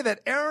should say that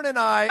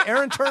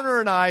Aaron Turner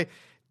and I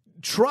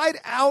tried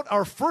out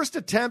our first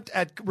attempt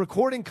at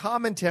recording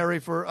commentary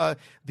for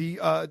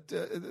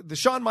the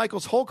Shawn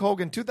Michaels Hulk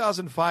Hogan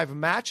 2005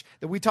 match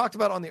that we talked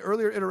about on the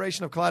earlier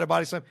iteration of Collider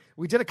Body Slam.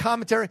 We did a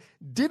commentary.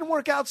 Didn't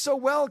work out so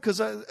well because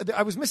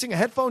I was missing a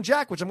headphone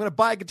jack, which I'm going to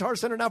buy at Guitar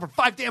Center now for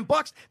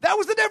 $5 That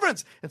was the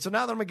difference. And so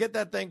now that I'm going to get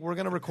that thing, we're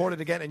going to record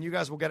it again, and you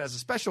guys will get it as a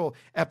special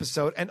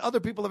episode. And other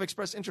people have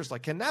expressed interest,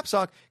 like Ken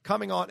Knapsack,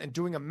 coming on and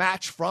doing a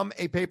match from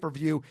a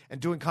pay-per-view and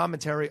doing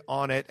commentary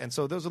on it. And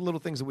so those are little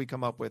things that we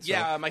come up with.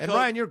 Yeah, and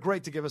Ryan, you're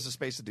great to give us a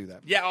space to do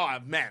that. Yeah,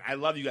 man, I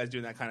love you guys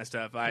doing that kind of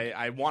stuff.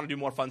 I want to do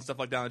more fun stuff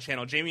like that on the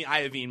channel. Jamie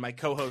Iovine, my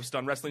co-host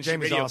on Wrestling Sheet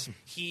Radio, awesome.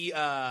 He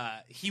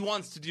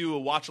wants to do a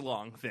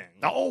watch-along thing.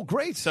 Oh,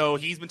 great. So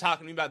he's been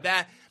talking to me about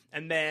that.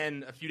 And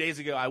then a few days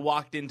ago, I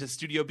walked into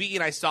Studio B,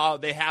 and I saw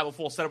they have a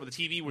full setup with a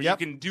TV where you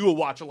can do a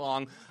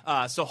watch-along.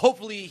 So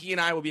hopefully he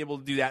and I will be able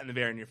to do that in the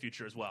very near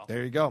future as well.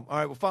 There you go. All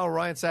right, we'll follow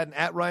Ryan Satin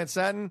at Ryan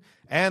Satin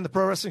and the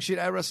Pro Wrestling Sheet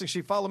at Wrestling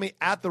Sheet. Follow me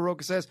at The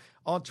Rocha Says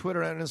on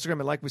Twitter and Instagram.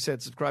 And like we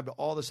said, subscribe to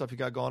all the stuff you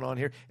got going on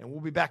here. And we'll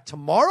be back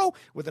tomorrow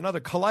with another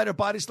Collider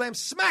Body Slam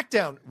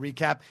SmackDown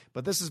recap.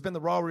 But this has been the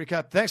Raw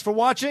recap. Thanks for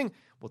watching.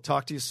 We'll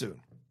talk to you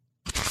soon.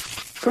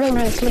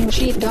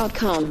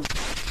 ProWrestlingSheet.com.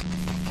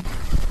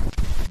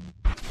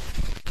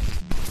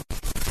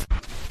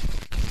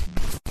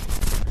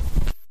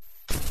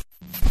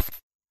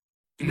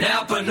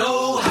 Napa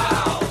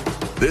know-how.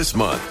 This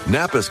month,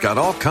 Napa's got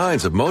all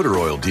kinds of motor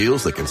oil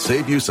deals that can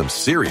save you some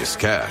serious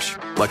cash.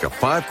 Like a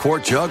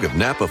 5-quart jug of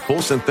Napa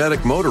full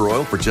synthetic motor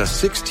oil for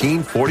just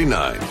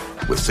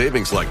 $16.49. With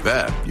savings like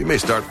that, you may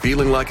start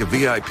feeling like a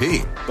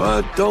VIP.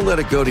 But don't let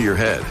it go to your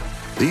head.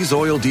 These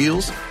oil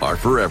deals are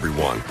for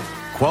everyone.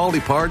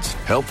 Quality parts,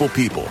 helpful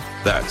people.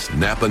 That's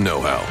Napa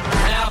know-how.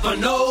 Napa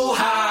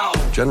know-how.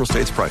 General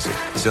States pricing.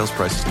 Sales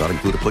prices not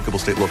include applicable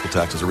state, local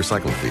taxes, or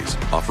recycling fees.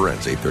 Offer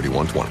ends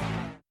 8/31/20.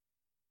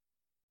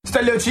 It's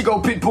that little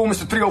Chico Pitbull,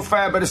 Mr.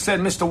 305, better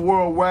said Mr.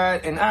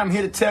 Worldwide, and I'm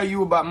here to tell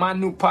you about my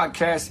new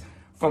podcast,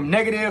 From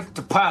Negative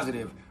to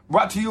Positive,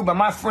 brought to you by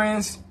my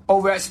friends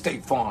over at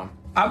State Farm.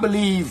 I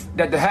believe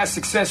that to have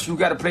success, you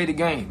got to play the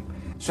game,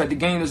 so that the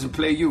game doesn't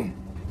play you.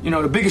 You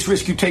know, the biggest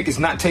risk you take is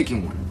not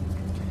taking one.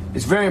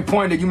 It's very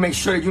important that you make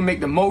sure that you make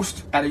the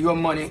most out of your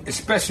money,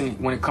 especially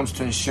when it comes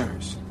to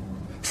insurance.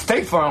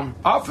 State Farm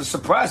offers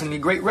surprisingly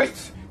great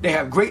rates. They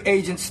have great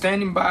agents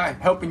standing by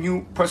helping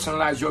you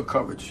personalize your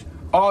coverage.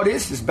 All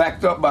this is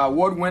backed up by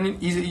award-winning,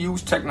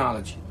 easy-to-use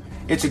technology.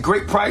 It's a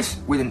great price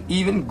with an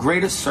even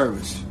greater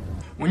service.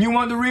 When you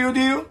want the real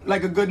deal,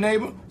 like a good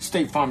neighbor,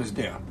 State Farm is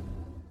there.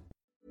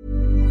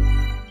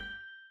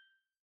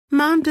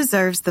 Mom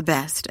deserves the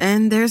best,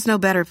 and there's no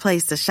better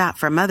place to shop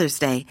for Mother's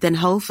Day than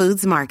Whole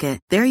Foods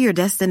Market. They're your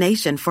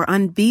destination for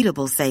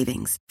unbeatable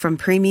savings, from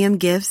premium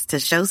gifts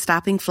to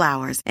show-stopping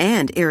flowers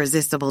and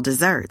irresistible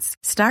desserts.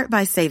 Start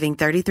by saving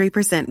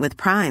 33% with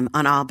Prime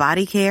on all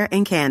body care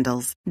and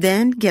candles.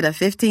 Then get a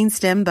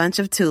 15-stem bunch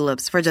of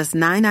tulips for just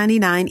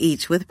 $9.99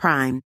 each with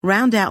Prime.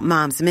 Round out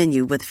Mom's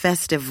menu with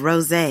festive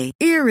rosé,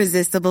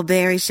 irresistible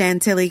berry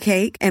chantilly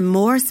cake, and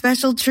more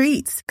special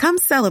treats. Come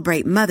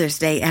celebrate Mother's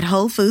Day at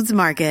Whole Foods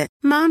Market.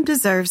 Mom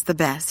deserves the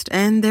best,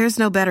 and there's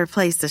no better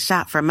place to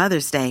shop for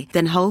Mother's Day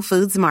than Whole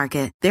Foods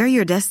Market. They're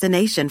your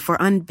destination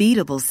for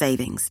unbeatable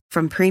savings,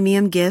 from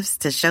premium gifts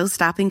to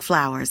show-stopping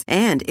flowers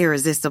and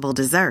irresistible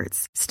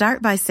desserts.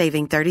 Start by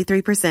saving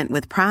 33%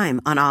 with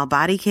Prime on all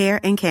body care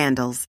and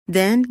candles.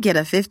 Then get a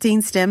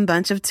 15-stem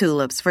bunch of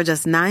tulips for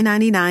just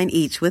 $9.99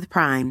 each with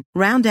Prime.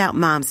 Round out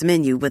Mom's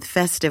menu with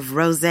festive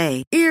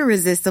rosé,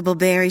 irresistible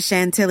berry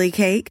chantilly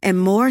cake, and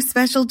more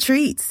special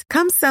treats.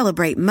 Come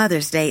celebrate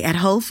Mother's Day at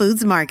Whole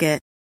Foods Market.